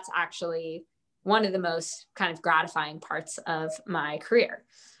think that's actually one of the most kind of gratifying parts of my career.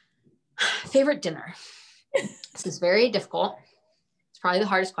 Favorite dinner. This is very difficult. It's probably the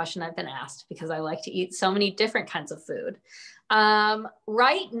hardest question I've been asked because I like to eat so many different kinds of food.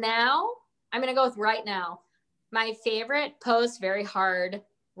 Right now, I'm going to go with right now. My favorite post very hard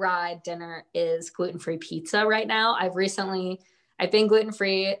ride dinner is gluten-free pizza right now. I've been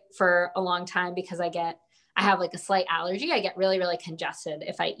gluten-free for a long time because I have like a slight allergy. I get really, really congested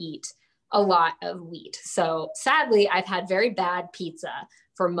if I eat a lot of wheat. So sadly, I've had very bad pizza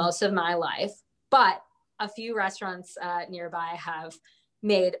for most of my life, but a few restaurants nearby have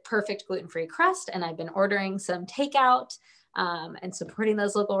made perfect gluten-free crust, and I've been ordering some takeout and supporting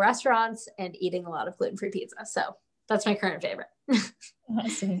those local restaurants and eating a lot of gluten-free pizza. So that's my current favorite.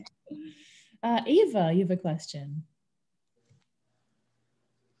 Awesome. Ava, you have a question.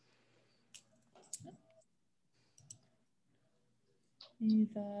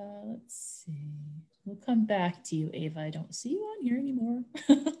 Ava, let's see. We'll come back to you, Ava. I don't see you on here anymore.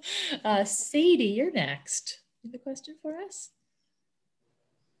 Sadie, you're next. You have a question for us?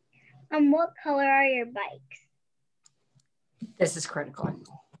 What color are your bikes? This is critical.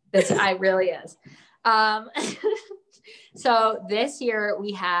 It really is. So this year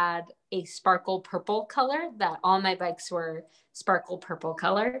we had a sparkle purple color that all my bikes were sparkle purple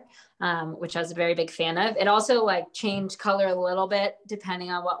color, which I was a very big fan of. It also like changed color a little bit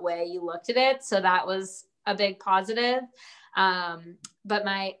depending on what way you looked at it. So that was a big positive. But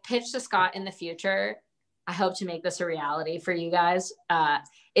my pitch to Scott in the future, I hope to make this a reality for you guys,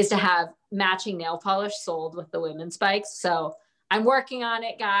 is to have matching nail polish sold with the women's bikes. So I'm working on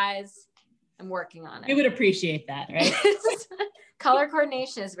it, guys. I'm working on it. We would appreciate that, right? Color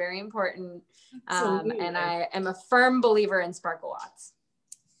coordination is very important. And I am a firm believer in sparkle watts.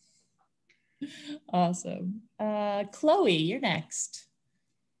 Awesome. Chloe, you're next.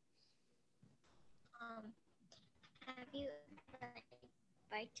 Have you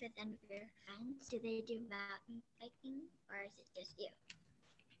biked with any of your friends? Do they do mountain biking, or is it just you?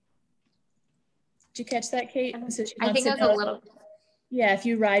 Did you catch that, Kate? So I think that's a little. Yeah, if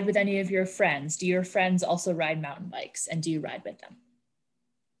you ride with any of your friends, do your friends also ride mountain bikes, and do you ride with them?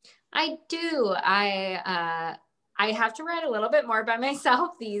 I do. I have to ride a little bit more by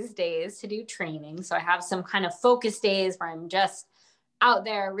myself these days to do training. So I have some kind of focus days where I'm just out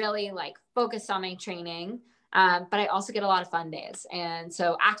there really like focused on my training. But I also get a lot of fun days. And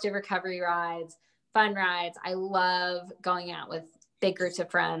so active recovery rides, fun rides. I love going out with big groups of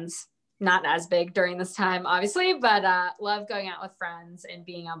friends. Not as big during this time, obviously, but love going out with friends and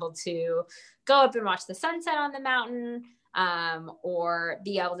being able to go up and watch the sunset on the mountain, or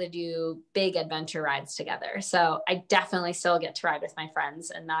be able to do big adventure rides together. So I definitely still get to ride with my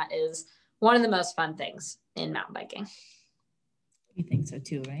friends, and that is one of the most fun things in mountain biking. You think so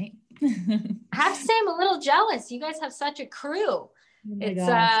too, right? I have to say I'm a little jealous. You guys have such a crew.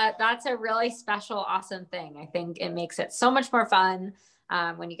 That's a really special, awesome thing. I think it makes it so much more fun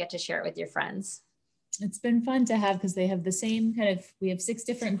when you get to share it with your friends. It's been fun to have, because they have the same kind of, we have 6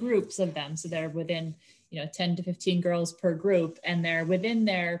 different groups of them. So they're within, 10 to 15 girls per group, and they're within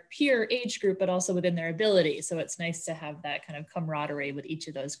their peer age group, but also within their ability. So it's nice to have that kind of camaraderie with each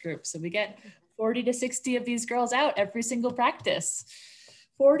of those groups. So we get 40 to 60 of these girls out every single practice.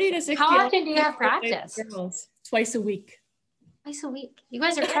 40 to 60. How often do you have practice? Girls, twice a week. Twice a week. You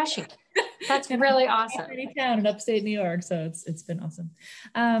guys are crushing it. That's really awesome. Town in upstate New York. So it's been awesome.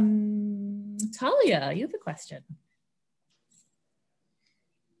 Talia, you have a question.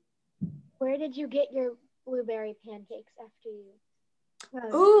 Where did you get your blueberry pancakes after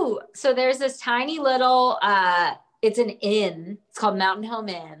you? Ooh, so there's this tiny little, it's an inn. It's called Mountain Home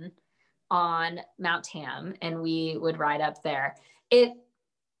Inn on Mount Tam, and we would ride up there. It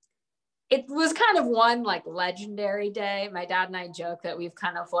was kind of one like legendary day. My dad and I joke that we've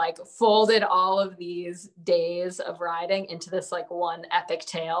kind of like folded all of these days of riding into this like one epic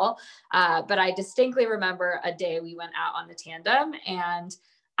tale. But I distinctly remember a day we went out on the tandem, and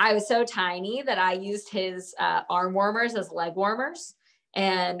I was so tiny that I used his arm warmers as leg warmers.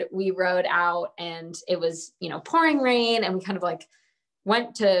 And we rode out, and it was, pouring rain, and we kind of like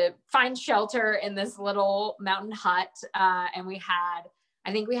went to find shelter in this little mountain hut. And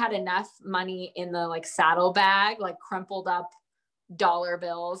I think we had enough money in the like saddle bag, like crumpled up dollar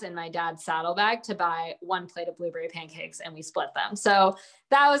bills in my dad's saddle bag to buy 1 plate of blueberry pancakes, and we split them. So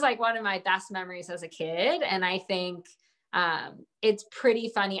that was like one of my best memories as a kid. And I think it's pretty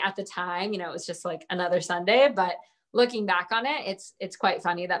funny at the time, it was just like another Sunday, but looking back on it, it's quite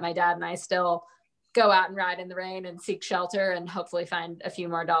funny that my dad and I still go out and ride in the rain and seek shelter and hopefully find a few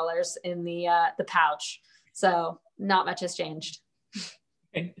more dollars in the pouch. So not much has changed.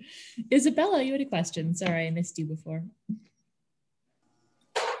 Okay. Isabella, you had a question. Sorry, I missed you before.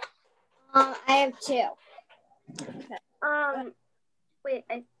 I have 2.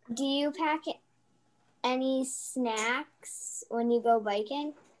 Okay. Do you pack any snacks when you go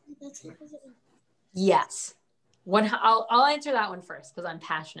biking? Yes. I'll answer that one first because I'm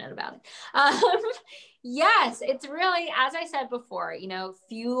passionate about it. Yes, it's really, as I said before,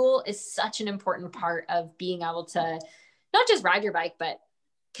 fuel is such an important part of being able to not just ride your bike, but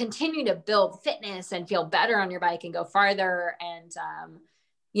continue to build fitness and feel better on your bike and go farther and,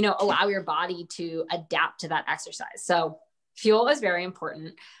 allow your body to adapt to that exercise. So fuel is very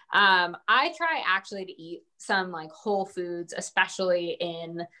important. I try actually to eat some like whole foods, especially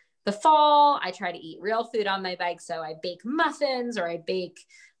in the fall. I try to eat real food on my bike. So I bake muffins, or I bake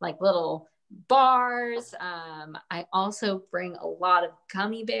like little bars. I also bring a lot of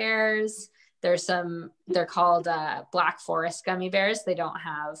gummy bears. They're called Black Forest gummy bears. They don't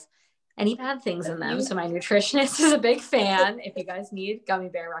have any bad things in them. So my nutritionist is a big fan if you guys need gummy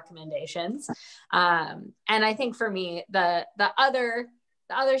bear recommendations. And I think for me, the other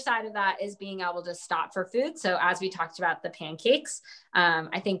side of that is being able to stop for food. So as we talked about the pancakes,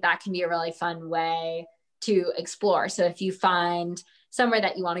 I think that can be a really fun way to explore. So if you find somewhere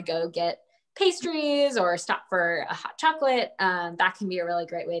that you want to go get pastries or stop for a hot chocolate, that can be a really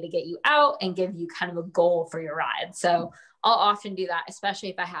great way to get you out and give you kind of a goal for your ride. So I'll often do that, especially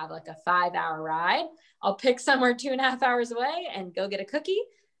if I have like a 5-hour ride. I'll pick somewhere 2.5 hours away and go get a cookie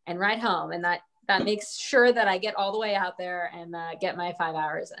and ride home. And that makes sure that I get all the way out there and get my 5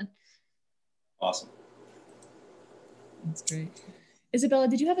 hours in. Awesome. That's great. Isabella,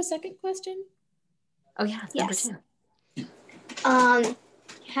 did you have a second question? Oh yeah, yes. Number 2.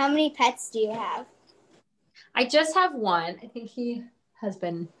 How many pets do you have? I just have one. I think he's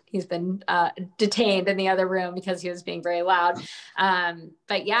been detained in the other room because he was being very loud.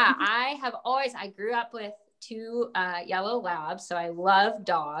 But yeah, I grew up with 2 yellow labs. So I love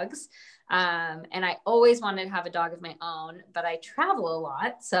dogs. And I always wanted to have a dog of my own, but I travel a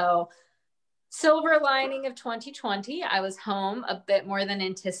lot. So silver lining of 2020, I was home a bit more than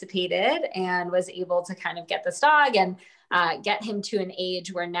anticipated and was able to kind of get this dog and get him to an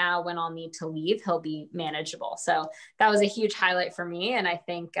age where now when I'll need to leave, he'll be manageable. So that was a huge highlight for me. And I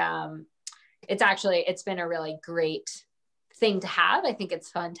think it's been a really great thing to have. I think it's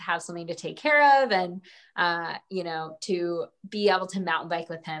fun to have something to take care of, and to be able to mountain bike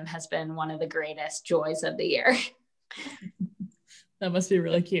with him has been one of the greatest joys of the year. That must be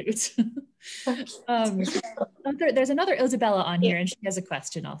really cute. There's another Isabella on here, and she has a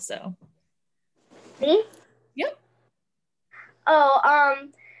question also. Me? Yep.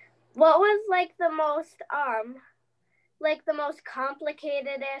 What was like the most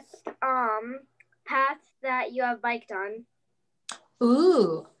complicatedest path that you have biked on?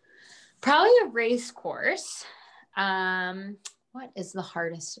 Ooh, probably a race course. What is the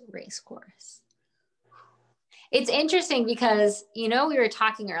hardest race course? It's interesting because, we were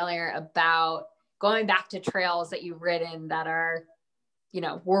talking earlier about going back to trails that you've ridden that are,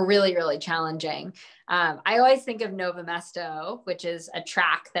 were really, really challenging. I always think of Nové Město, which is a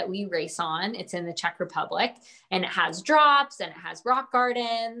track that we race on. It's in the Czech Republic, and it has drops and it has rock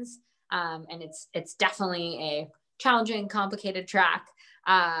gardens. And it's definitely a challenging, complicated track.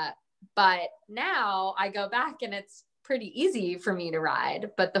 But now I go back and it's pretty easy for me to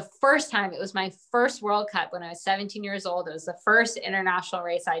ride. But the first time, it was my first World Cup when I was 17 years old. It was the first international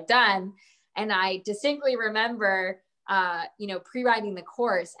race I'd done. And I distinctly remember, pre-riding the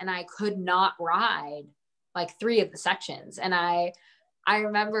course, and I could not ride like 3 of the sections. And I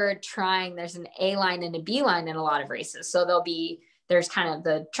remember trying, there's an A line and a B line in a lot of races. So there's kind of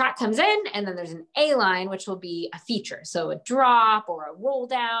the track comes in, and then there's an A line, which will be a feature. So a drop or a roll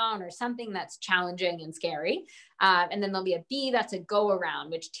down or something that's challenging and scary. And then there'll be a B that's a go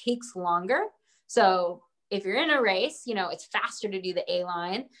around, which takes longer. So if you're in a race, it's faster to do the A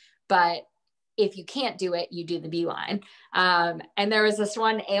line, but if you can't do it, you do the B line. And there was this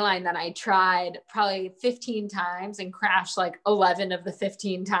one A line that I tried probably 15 times and crashed like 11 of the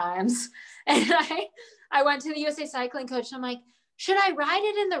 15 times. And I went to the USA Cycling coach and I'm like, should I ride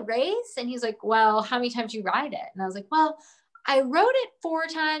it in the race? And he's like, well, how many times do you ride it? And I was like, well, I rode it 4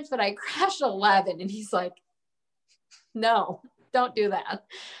 times, but I crashed 11. And he's like, no, don't do that.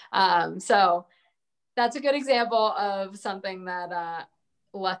 So that's a good example of something that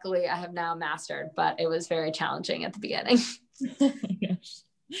luckily I have now mastered, but it was very challenging at the beginning. Oh my gosh.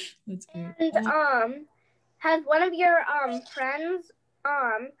 That's great. And has one of your friends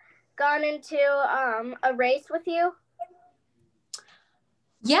gone into a race with you?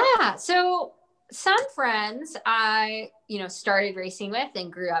 Yeah. So some friends I, started racing with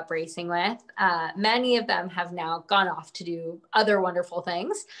and grew up racing with. Many of them have now gone off to do other wonderful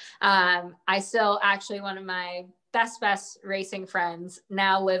things. I still actually, one of my best racing friends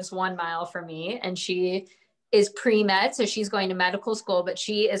now lives 1 mile from me, and she is pre-med. So she's going to medical school, but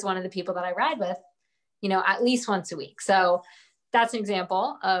she is one of the people that I ride with, at least once a week. So that's an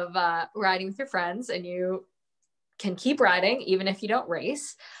example of riding with your friends, and you can keep riding even if you don't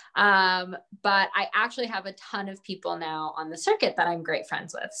race. But I actually have a ton of people now on the circuit that I'm great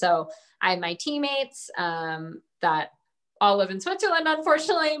friends with. So I have my teammates that all live in Switzerland,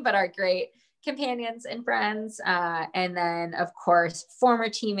 unfortunately, but are great companions and friends. And then of course, former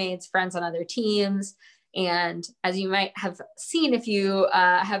teammates, friends on other teams. And as you might have seen, if you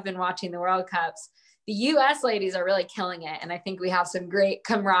have been watching the World Cups, the US ladies are really killing it. And I think we have some great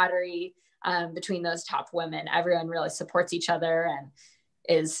camaraderie between those top women. Everyone really supports each other and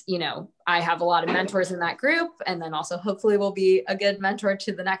is, I have a lot of mentors in that group, and then also hopefully will be a good mentor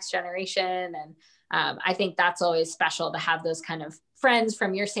to the next generation. And I think that's always special to have those kind of friends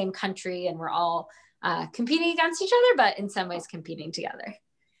from your same country, and we're all competing against each other, but in some ways competing together.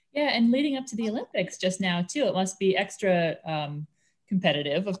 Yeah, and leading up to the Olympics just now too, it must be extra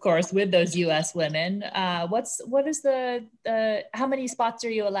competitive, of course, with those U.S. women. What is how many spots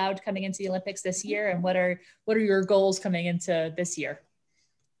are you allowed coming into the Olympics this year, and what are your goals coming into this year?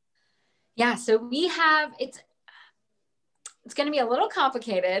 Yeah, so we have it's going to be a little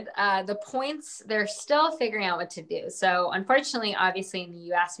complicated. The points, they're still figuring out what to do. So unfortunately, obviously in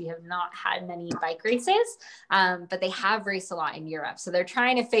the US, we have not had many bike races, but they have raced a lot in Europe. So they're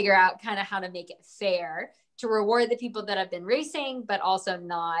trying to figure out kind of how to make it fair to reward the people that have been racing, but also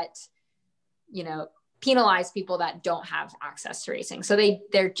not, penalize people that don't have access to racing. So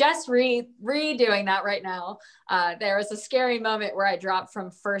they're just redoing that right now. There was a scary moment where I dropped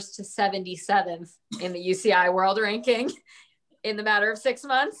from 1st to 77th in the UCI world ranking in the matter of 6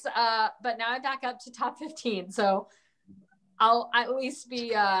 months. But now I'm back up to top 15. So I'll at least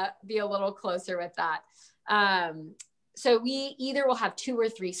be a little closer with that. So we either will have 2 or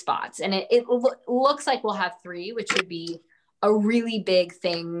 3 spots, and it looks like we'll have 3, which would be a really big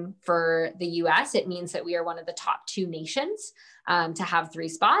thing for the US. It means that we are one of the top 2 nations to have 3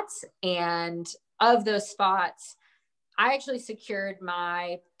 spots. And of those spots, I actually secured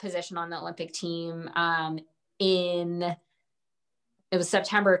my position on the Olympic team it was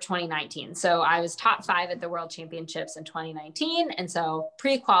September 2019. So I was top 5 at the World Championships in 2019. And so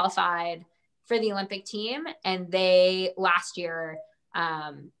pre-qualified for the Olympic team. And they last year,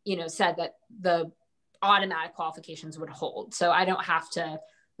 said that the automatic qualifications would hold. So I don't have to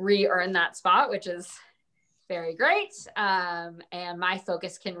re-earn that spot, which is very great. And my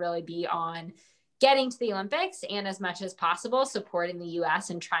focus can really be on getting to the Olympics and as much as possible supporting the US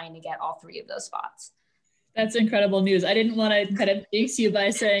and trying to get all 3 of those spots. That's incredible news. I didn't want to kind of jinx you by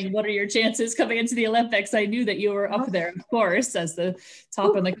saying, what are your chances coming into the Olympics? I knew that you were up there, of course, as the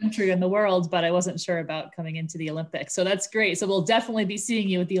top in the country and the world, but I wasn't sure about coming into the Olympics. So that's great. So we'll definitely be seeing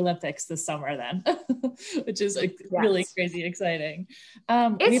you at the Olympics this summer then, which is really crazy exciting.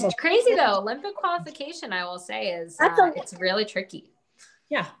 It's crazy though. Olympic qualification, I will say, is it's really tricky.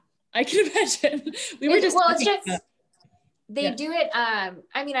 Yeah, I can imagine. They do it.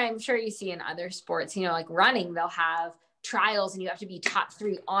 I mean, I'm sure you see in other sports, you know, like running, they'll have trials and you have to be top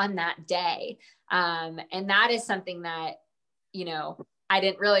 3 on that day. And that is something that, you know, I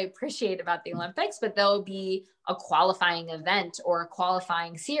didn't really appreciate about the Olympics, but there'll be a qualifying event or a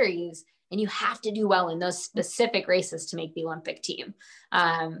qualifying series, and you have to do well in those specific races to make the Olympic team.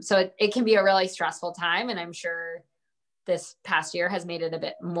 So it can be a really stressful time. And I'm sure this past year has made it a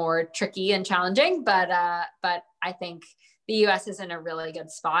bit more tricky and challenging, but I think the US is in a really good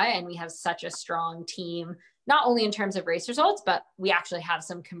spot, and we have such a strong team, not only in terms of race results, but we actually have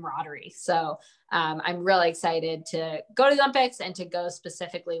some camaraderie. So I'm really excited to go to the Olympics and to go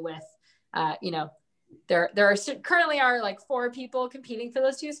specifically with, you know, there are currently like 4 people competing for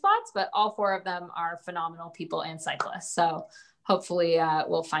those 2 spots, but all 4 of them are phenomenal people and cyclists. So hopefully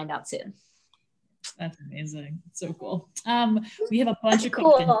we'll find out soon. That's amazing. So cool. We have a bunch of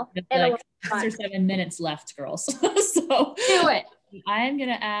questions. Like 6 or 7 minutes left, girls. So do it. I'm going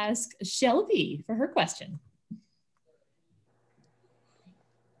to ask Shelby for her question.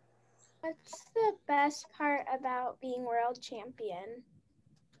 What's the best part about being world champion?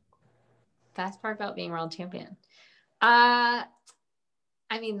 Best part about being world champion? I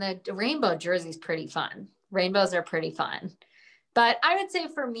mean, the rainbow jersey is pretty fun. Rainbows are pretty fun. But I would say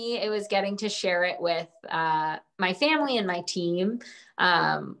for me, it was getting to share it with my family and my team.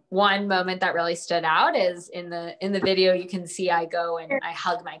 One moment that really stood out is in the video, you can see I go and I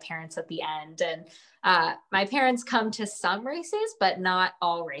hug my parents at the end. And my parents come to some races, but not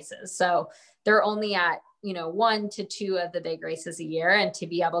all races. So they're only at, you know, 1 to 2 of the big races a year. And to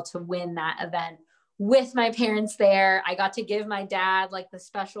be able to win that event with my parents there, I got to give my dad like the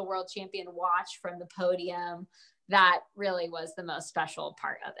special world champion watch from the podium. That really was the most special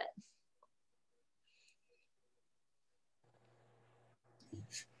part of it.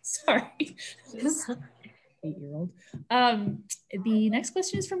 Sorry. 8-year-old. The next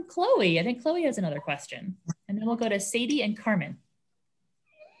question is from Chloe. I think Chloe has another question. And then we'll go to Sadie and Carmen.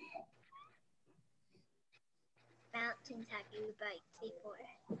 Mountains have you biked before?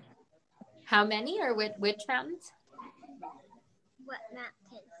 How many, or which mountains? What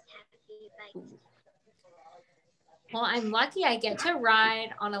mountains have you biked? Well, I'm lucky I get to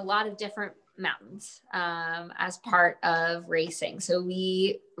ride on a lot of different mountains as part of racing. So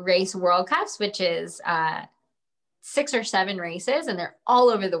we race World Cups, which is 6 or 7 races, and they're all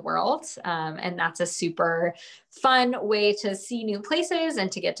over the world. And that's a super fun way to see new places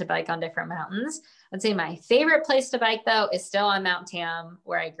and to get to bike on different mountains. I'd say my favorite place to bike, though, is still on Mount Tam,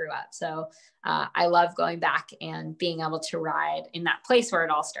 where I grew up. So I love going back and being able to ride in that place where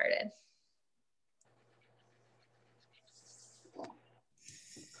it all started.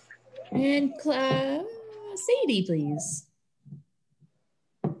 And Sadie, please.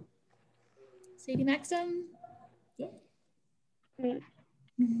 Sadie Maxim. Yeah.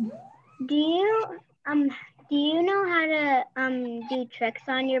 Do you know how to do tricks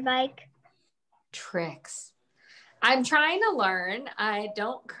on your bike? Tricks. I'm trying to learn. I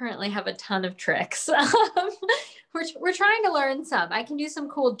don't currently have a ton of tricks. We're trying to learn some. I can do some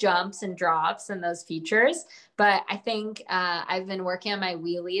cool jumps and drops and those features, but I think I've been working on my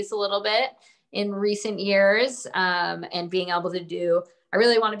wheelies a little bit in recent years and being able to do, I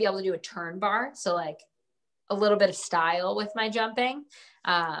really want to be able to do a turn bar. So like a little bit of style with my jumping.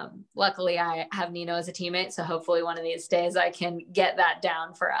 Luckily I have Nino as a teammate. So hopefully one of these days I can get that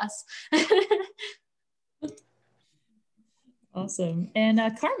down for us. Awesome. And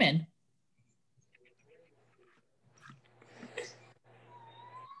Carmen.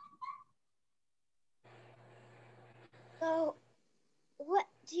 So, what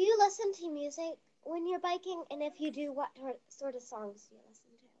do you listen to music when you're biking? And if you do, what sort of songs do you listen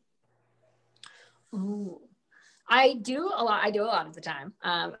to? Ooh, I do a lot of the time,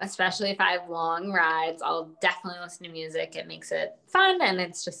 especially if I have long rides. I'll definitely listen to music. It makes it fun, and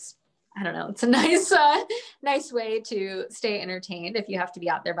it's just, I don't know, it's a nice way to stay entertained if you have to be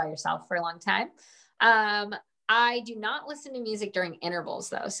out there by yourself for a long time. I do not listen to music during intervals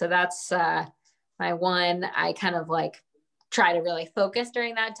though. So that's my one, I kind of like try to really focus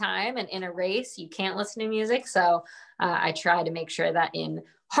during that time. And in a race, you can't listen to music. So I try to make sure that in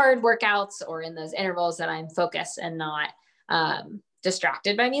hard workouts or in those intervals that I'm focused and not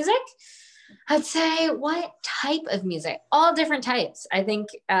distracted by music. I'd say what type of music? All different types. I think,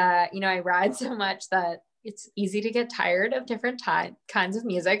 I ride so much that it's easy to get tired of different kinds of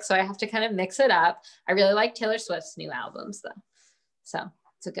music. So I have to kind of mix it up. I really like Taylor Swift's new albums though. So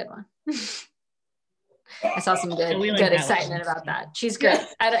it's a good one. I saw some good excitement about that. She's great.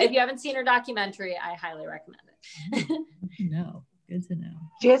 If you haven't seen her documentary, I highly recommend it. No, good to know.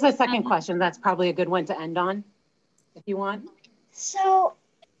 She has a second question. That's probably a good one to end on, if you want. So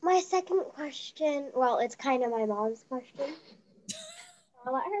my second question, well, it's kind of my mom's question.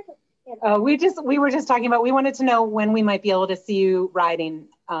 I'll let her. We were just talking about, we wanted to know when we might be able to see you riding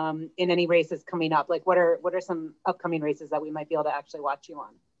in any races coming up. Like what are some upcoming races that we might be able to actually watch you on?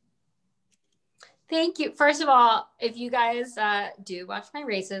 Thank you. First of all, if you guys do watch my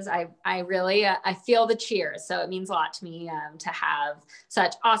races, I really, I feel the cheers. So it means a lot to me to have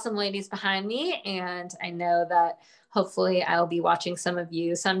such awesome ladies behind me. And I know that hopefully I'll be watching some of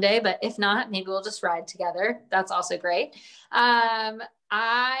you someday, but if not, maybe we'll just ride together. That's also great.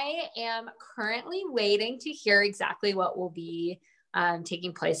 I am currently waiting to hear exactly what will be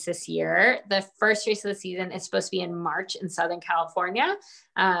taking place this year. The first race of the season is supposed to be in March in Southern California.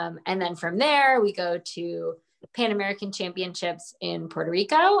 And then from there, we go to Pan American Championships in Puerto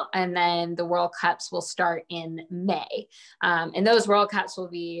Rico. And then the World Cups will start in May. And those World Cups will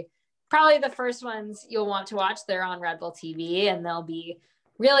be probably the first ones you'll want to watch. They're on RedBull TV and they'll be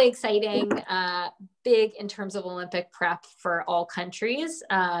really exciting, big in terms of Olympic prep for all countries,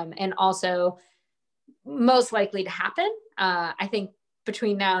 and also most likely to happen. I think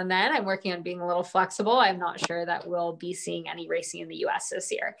between now and then, I'm working on being a little flexible. I'm not sure that we'll be seeing any racing in the US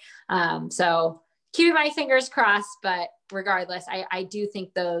this year. So keeping my fingers crossed, but regardless, I do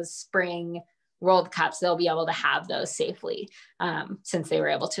think those spring World Cups, they'll be able to have those safely since they were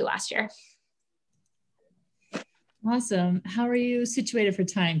able to last year. Awesome. How are you situated for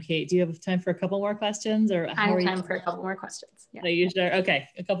time, Kate? Do you have time for a couple more questions, or I have time for a couple more questions? Yeah. Okay,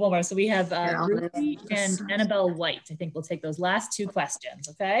 a couple more. So we have Ruby and Annabelle White. I think we'll take those last two questions.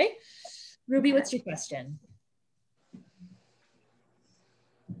 Okay, Ruby, what's your question?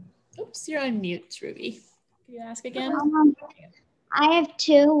 Oops, you're on mute, Ruby. Can you ask again? I have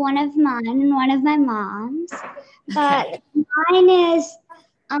two, one of mine and one of my mom's. But mine is,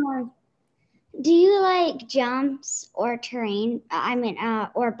 do you like jumps or terrain?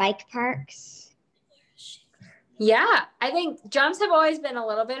 Or bike parks? Yeah, I think jumps have always been a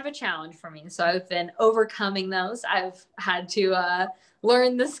little bit of a challenge for me. So I've been overcoming those. I've had to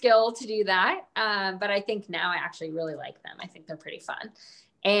learn the skill to do that. But I think now I actually really like them. I think they're pretty fun.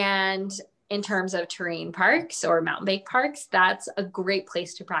 And in terms of terrain parks or mountain bike parks, that's a great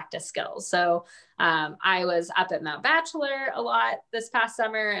place to practice skills. So I was up at Mount Bachelor a lot this past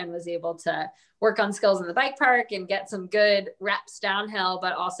summer and was able to work on skills in the bike park and get some good reps downhill,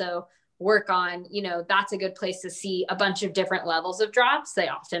 but also work on, that's a good place to see a bunch of different levels of drops. They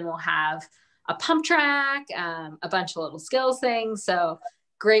often will have a pump track, a bunch of little skills things. So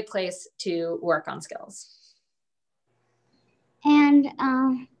great place to work on skills. And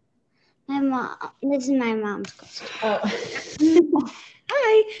my mom, this is my mom's question. Oh.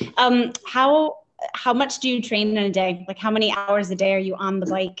 Hi. How much do you train in a day? Like how many hours a day are you on the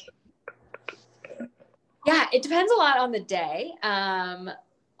bike? Yeah, it depends a lot on the day. I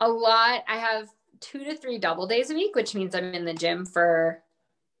have 2 to 3 double days a week, which means I'm in the gym for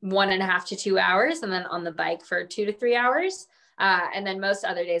 1.5 to 2 hours and then on the bike for 2 to 3 hours. And then most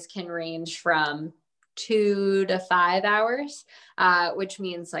other days can range from 2 to 5 hours, which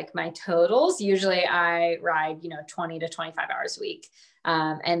means like my totals, usually I ride, 20 to 25 hours a week.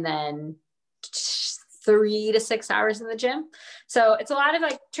 And then 3 to 6 hours in the gym. So it's a lot of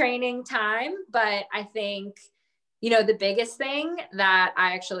like training time, but I think, the biggest thing that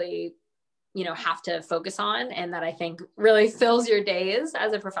I actually, have to focus on and that I think really fills your days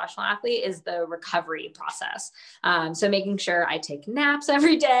as a professional athlete is the recovery process. So making sure I take naps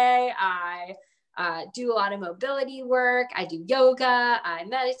every day. I do a lot of mobility work. I do yoga. I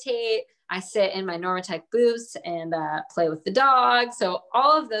meditate. I sit in my Normatec boots and play with the dog. So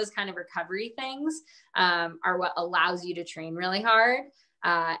all of those kind of recovery things are what allows you to train really hard.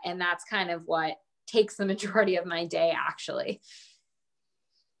 And that's kind of what takes the majority of my day, actually.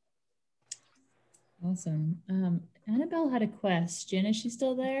 Awesome. Annabelle had a question. Is she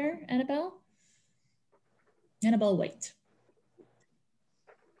still there, Annabelle? Annabelle White.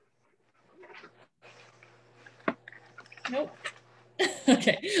 Nope.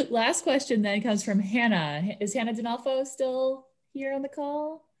 Okay, last question then comes from Hannah. Is Hannah D'Onofrio still here on the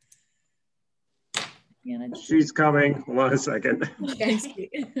call? Hannah, she's coming. Hold on a second.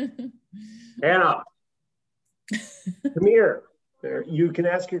 Hannah, come here. There, you can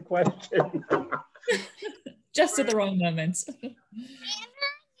ask your question. Just at the wrong moments.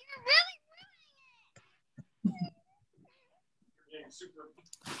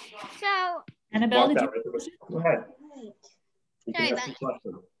 So, Annabelle, did you? Go ahead. You Sorry can ask about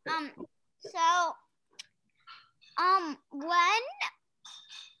your question. when,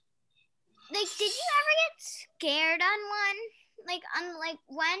 like, did you ever get scared on one? Like,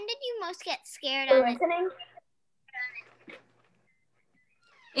 when did you most get scared on listening?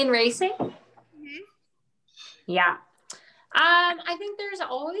 In racing? Mm-hmm. Yeah. I think there's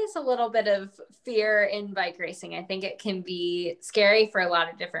always a little bit of fear in bike racing. I think it can be scary for a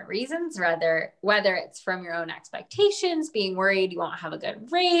lot of different reasons, whether it's from your own expectations, being worried you won't have a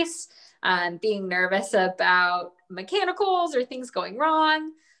good race, being nervous about mechanicals or things going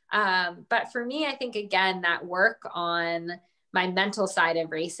wrong. But for me, I think, again, that work on my mental side of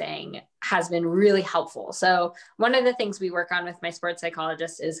racing has been really helpful. So one of the things we work on with my sports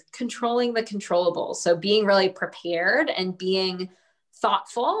psychologist is controlling the controllables. So being really prepared and being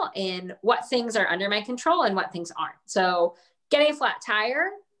thoughtful in what things are under my control and what things aren't. So getting a flat tire,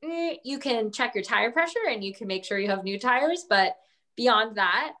 you can check your tire pressure and you can make sure you have new tires, but beyond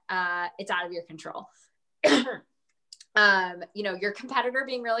that, it's out of your control. Your competitor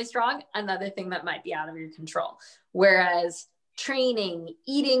being really strong, another thing that might be out of your control. Whereas training,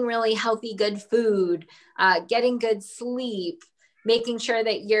 eating really healthy, good food, getting good sleep, making sure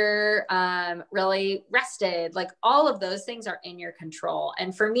that you're really rested, like all of those things are in your control.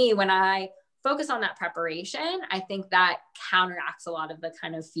 And for me, when I focus on that preparation, I think that counteracts a lot of the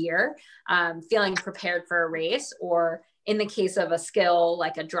kind of fear, feeling prepared for a race, or in the case of a skill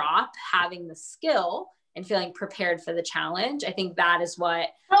like a drop, having the skill and feeling prepared for the challenge. I think that is what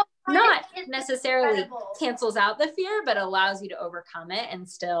not necessarily cancels out the fear, but allows you to overcome it and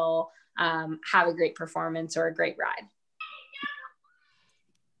still have a great performance or a great ride.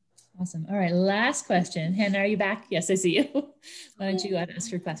 Awesome. All right, last question. Hannah, are you back? Yes, I see you. Why don't you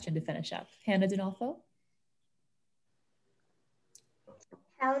ask your question to finish up? Hannah D'Onofrio.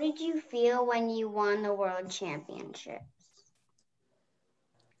 How did you feel when you won the World Championships?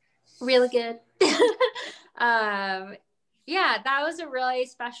 Really good. Yeah, that was a really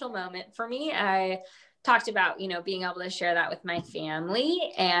special moment for me. I talked about, being able to share that with my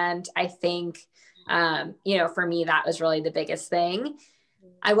family. And I think, for me, that was really the biggest thing.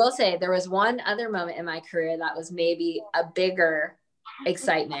 I will say there was one other moment in my career that was maybe a bigger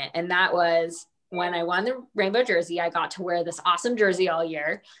excitement. And that was when I won the rainbow jersey. I got to wear this awesome jersey all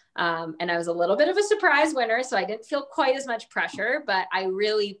year. And I was a little bit of a surprise winner, so I didn't feel quite as much pressure, but I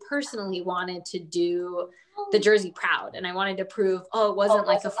really personally wanted to do the jersey proud. And I wanted to prove, it wasn't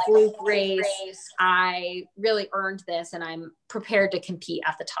like a fluke race. I really earned this and I'm prepared to compete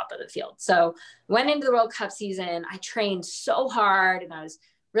at the top of the field. So went into the World Cup season. I trained so hard and I was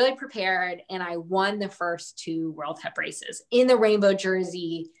really prepared. And I won the first 2 World Cup races in the rainbow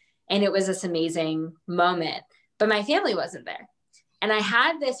jersey. And it was this amazing moment, but my family wasn't there. And I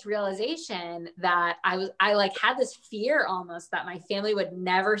had this realization that I had this fear almost that my family would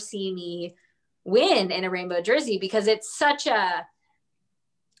never see me win in a rainbow jersey, because it's such a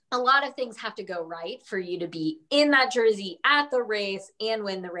lot of things have to go right for you to be in that jersey at the race and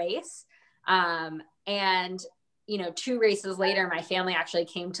win the race. And 2 races later, my family actually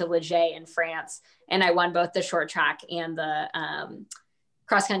came to Leger in France, and I won both the short track and the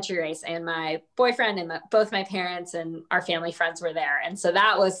cross-country race, and my boyfriend and both my parents and our family friends were there. And so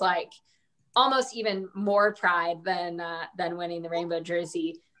that was like almost even more pride than winning the rainbow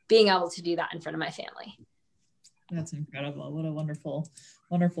jersey, being able to do that in front of my family. That's incredible. What a wonderful,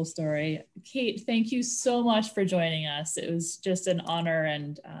 wonderful story. Kate, thank you so much for joining us. It was just an honor,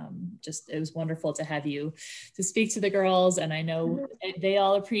 and it was wonderful to have you to speak to the girls. And I know they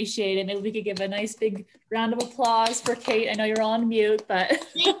all appreciate it. Maybe we could give a nice big round of applause for Kate. I know you're on mute, but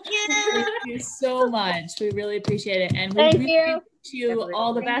thank you so much. We really appreciate it. And we really wish you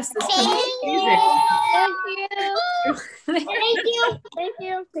all the best this coming season. Thank you. Thank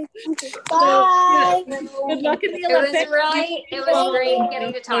you. Bye. Good luck in the Olympics. It was great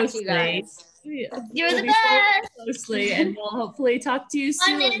getting to talk to you guys. You're the best. Closely, and we'll hopefully talk to you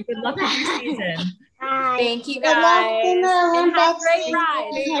soon. Good luck with your season. Bye. Thank you guys. And have a great ride.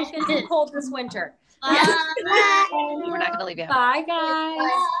 It's been too cold this winter. Bye. We're not going to leave you. Bye,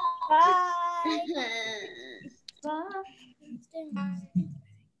 guys. Bye. Bye. Stay on.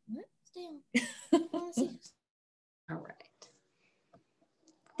 All right.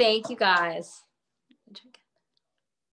 Thank you guys.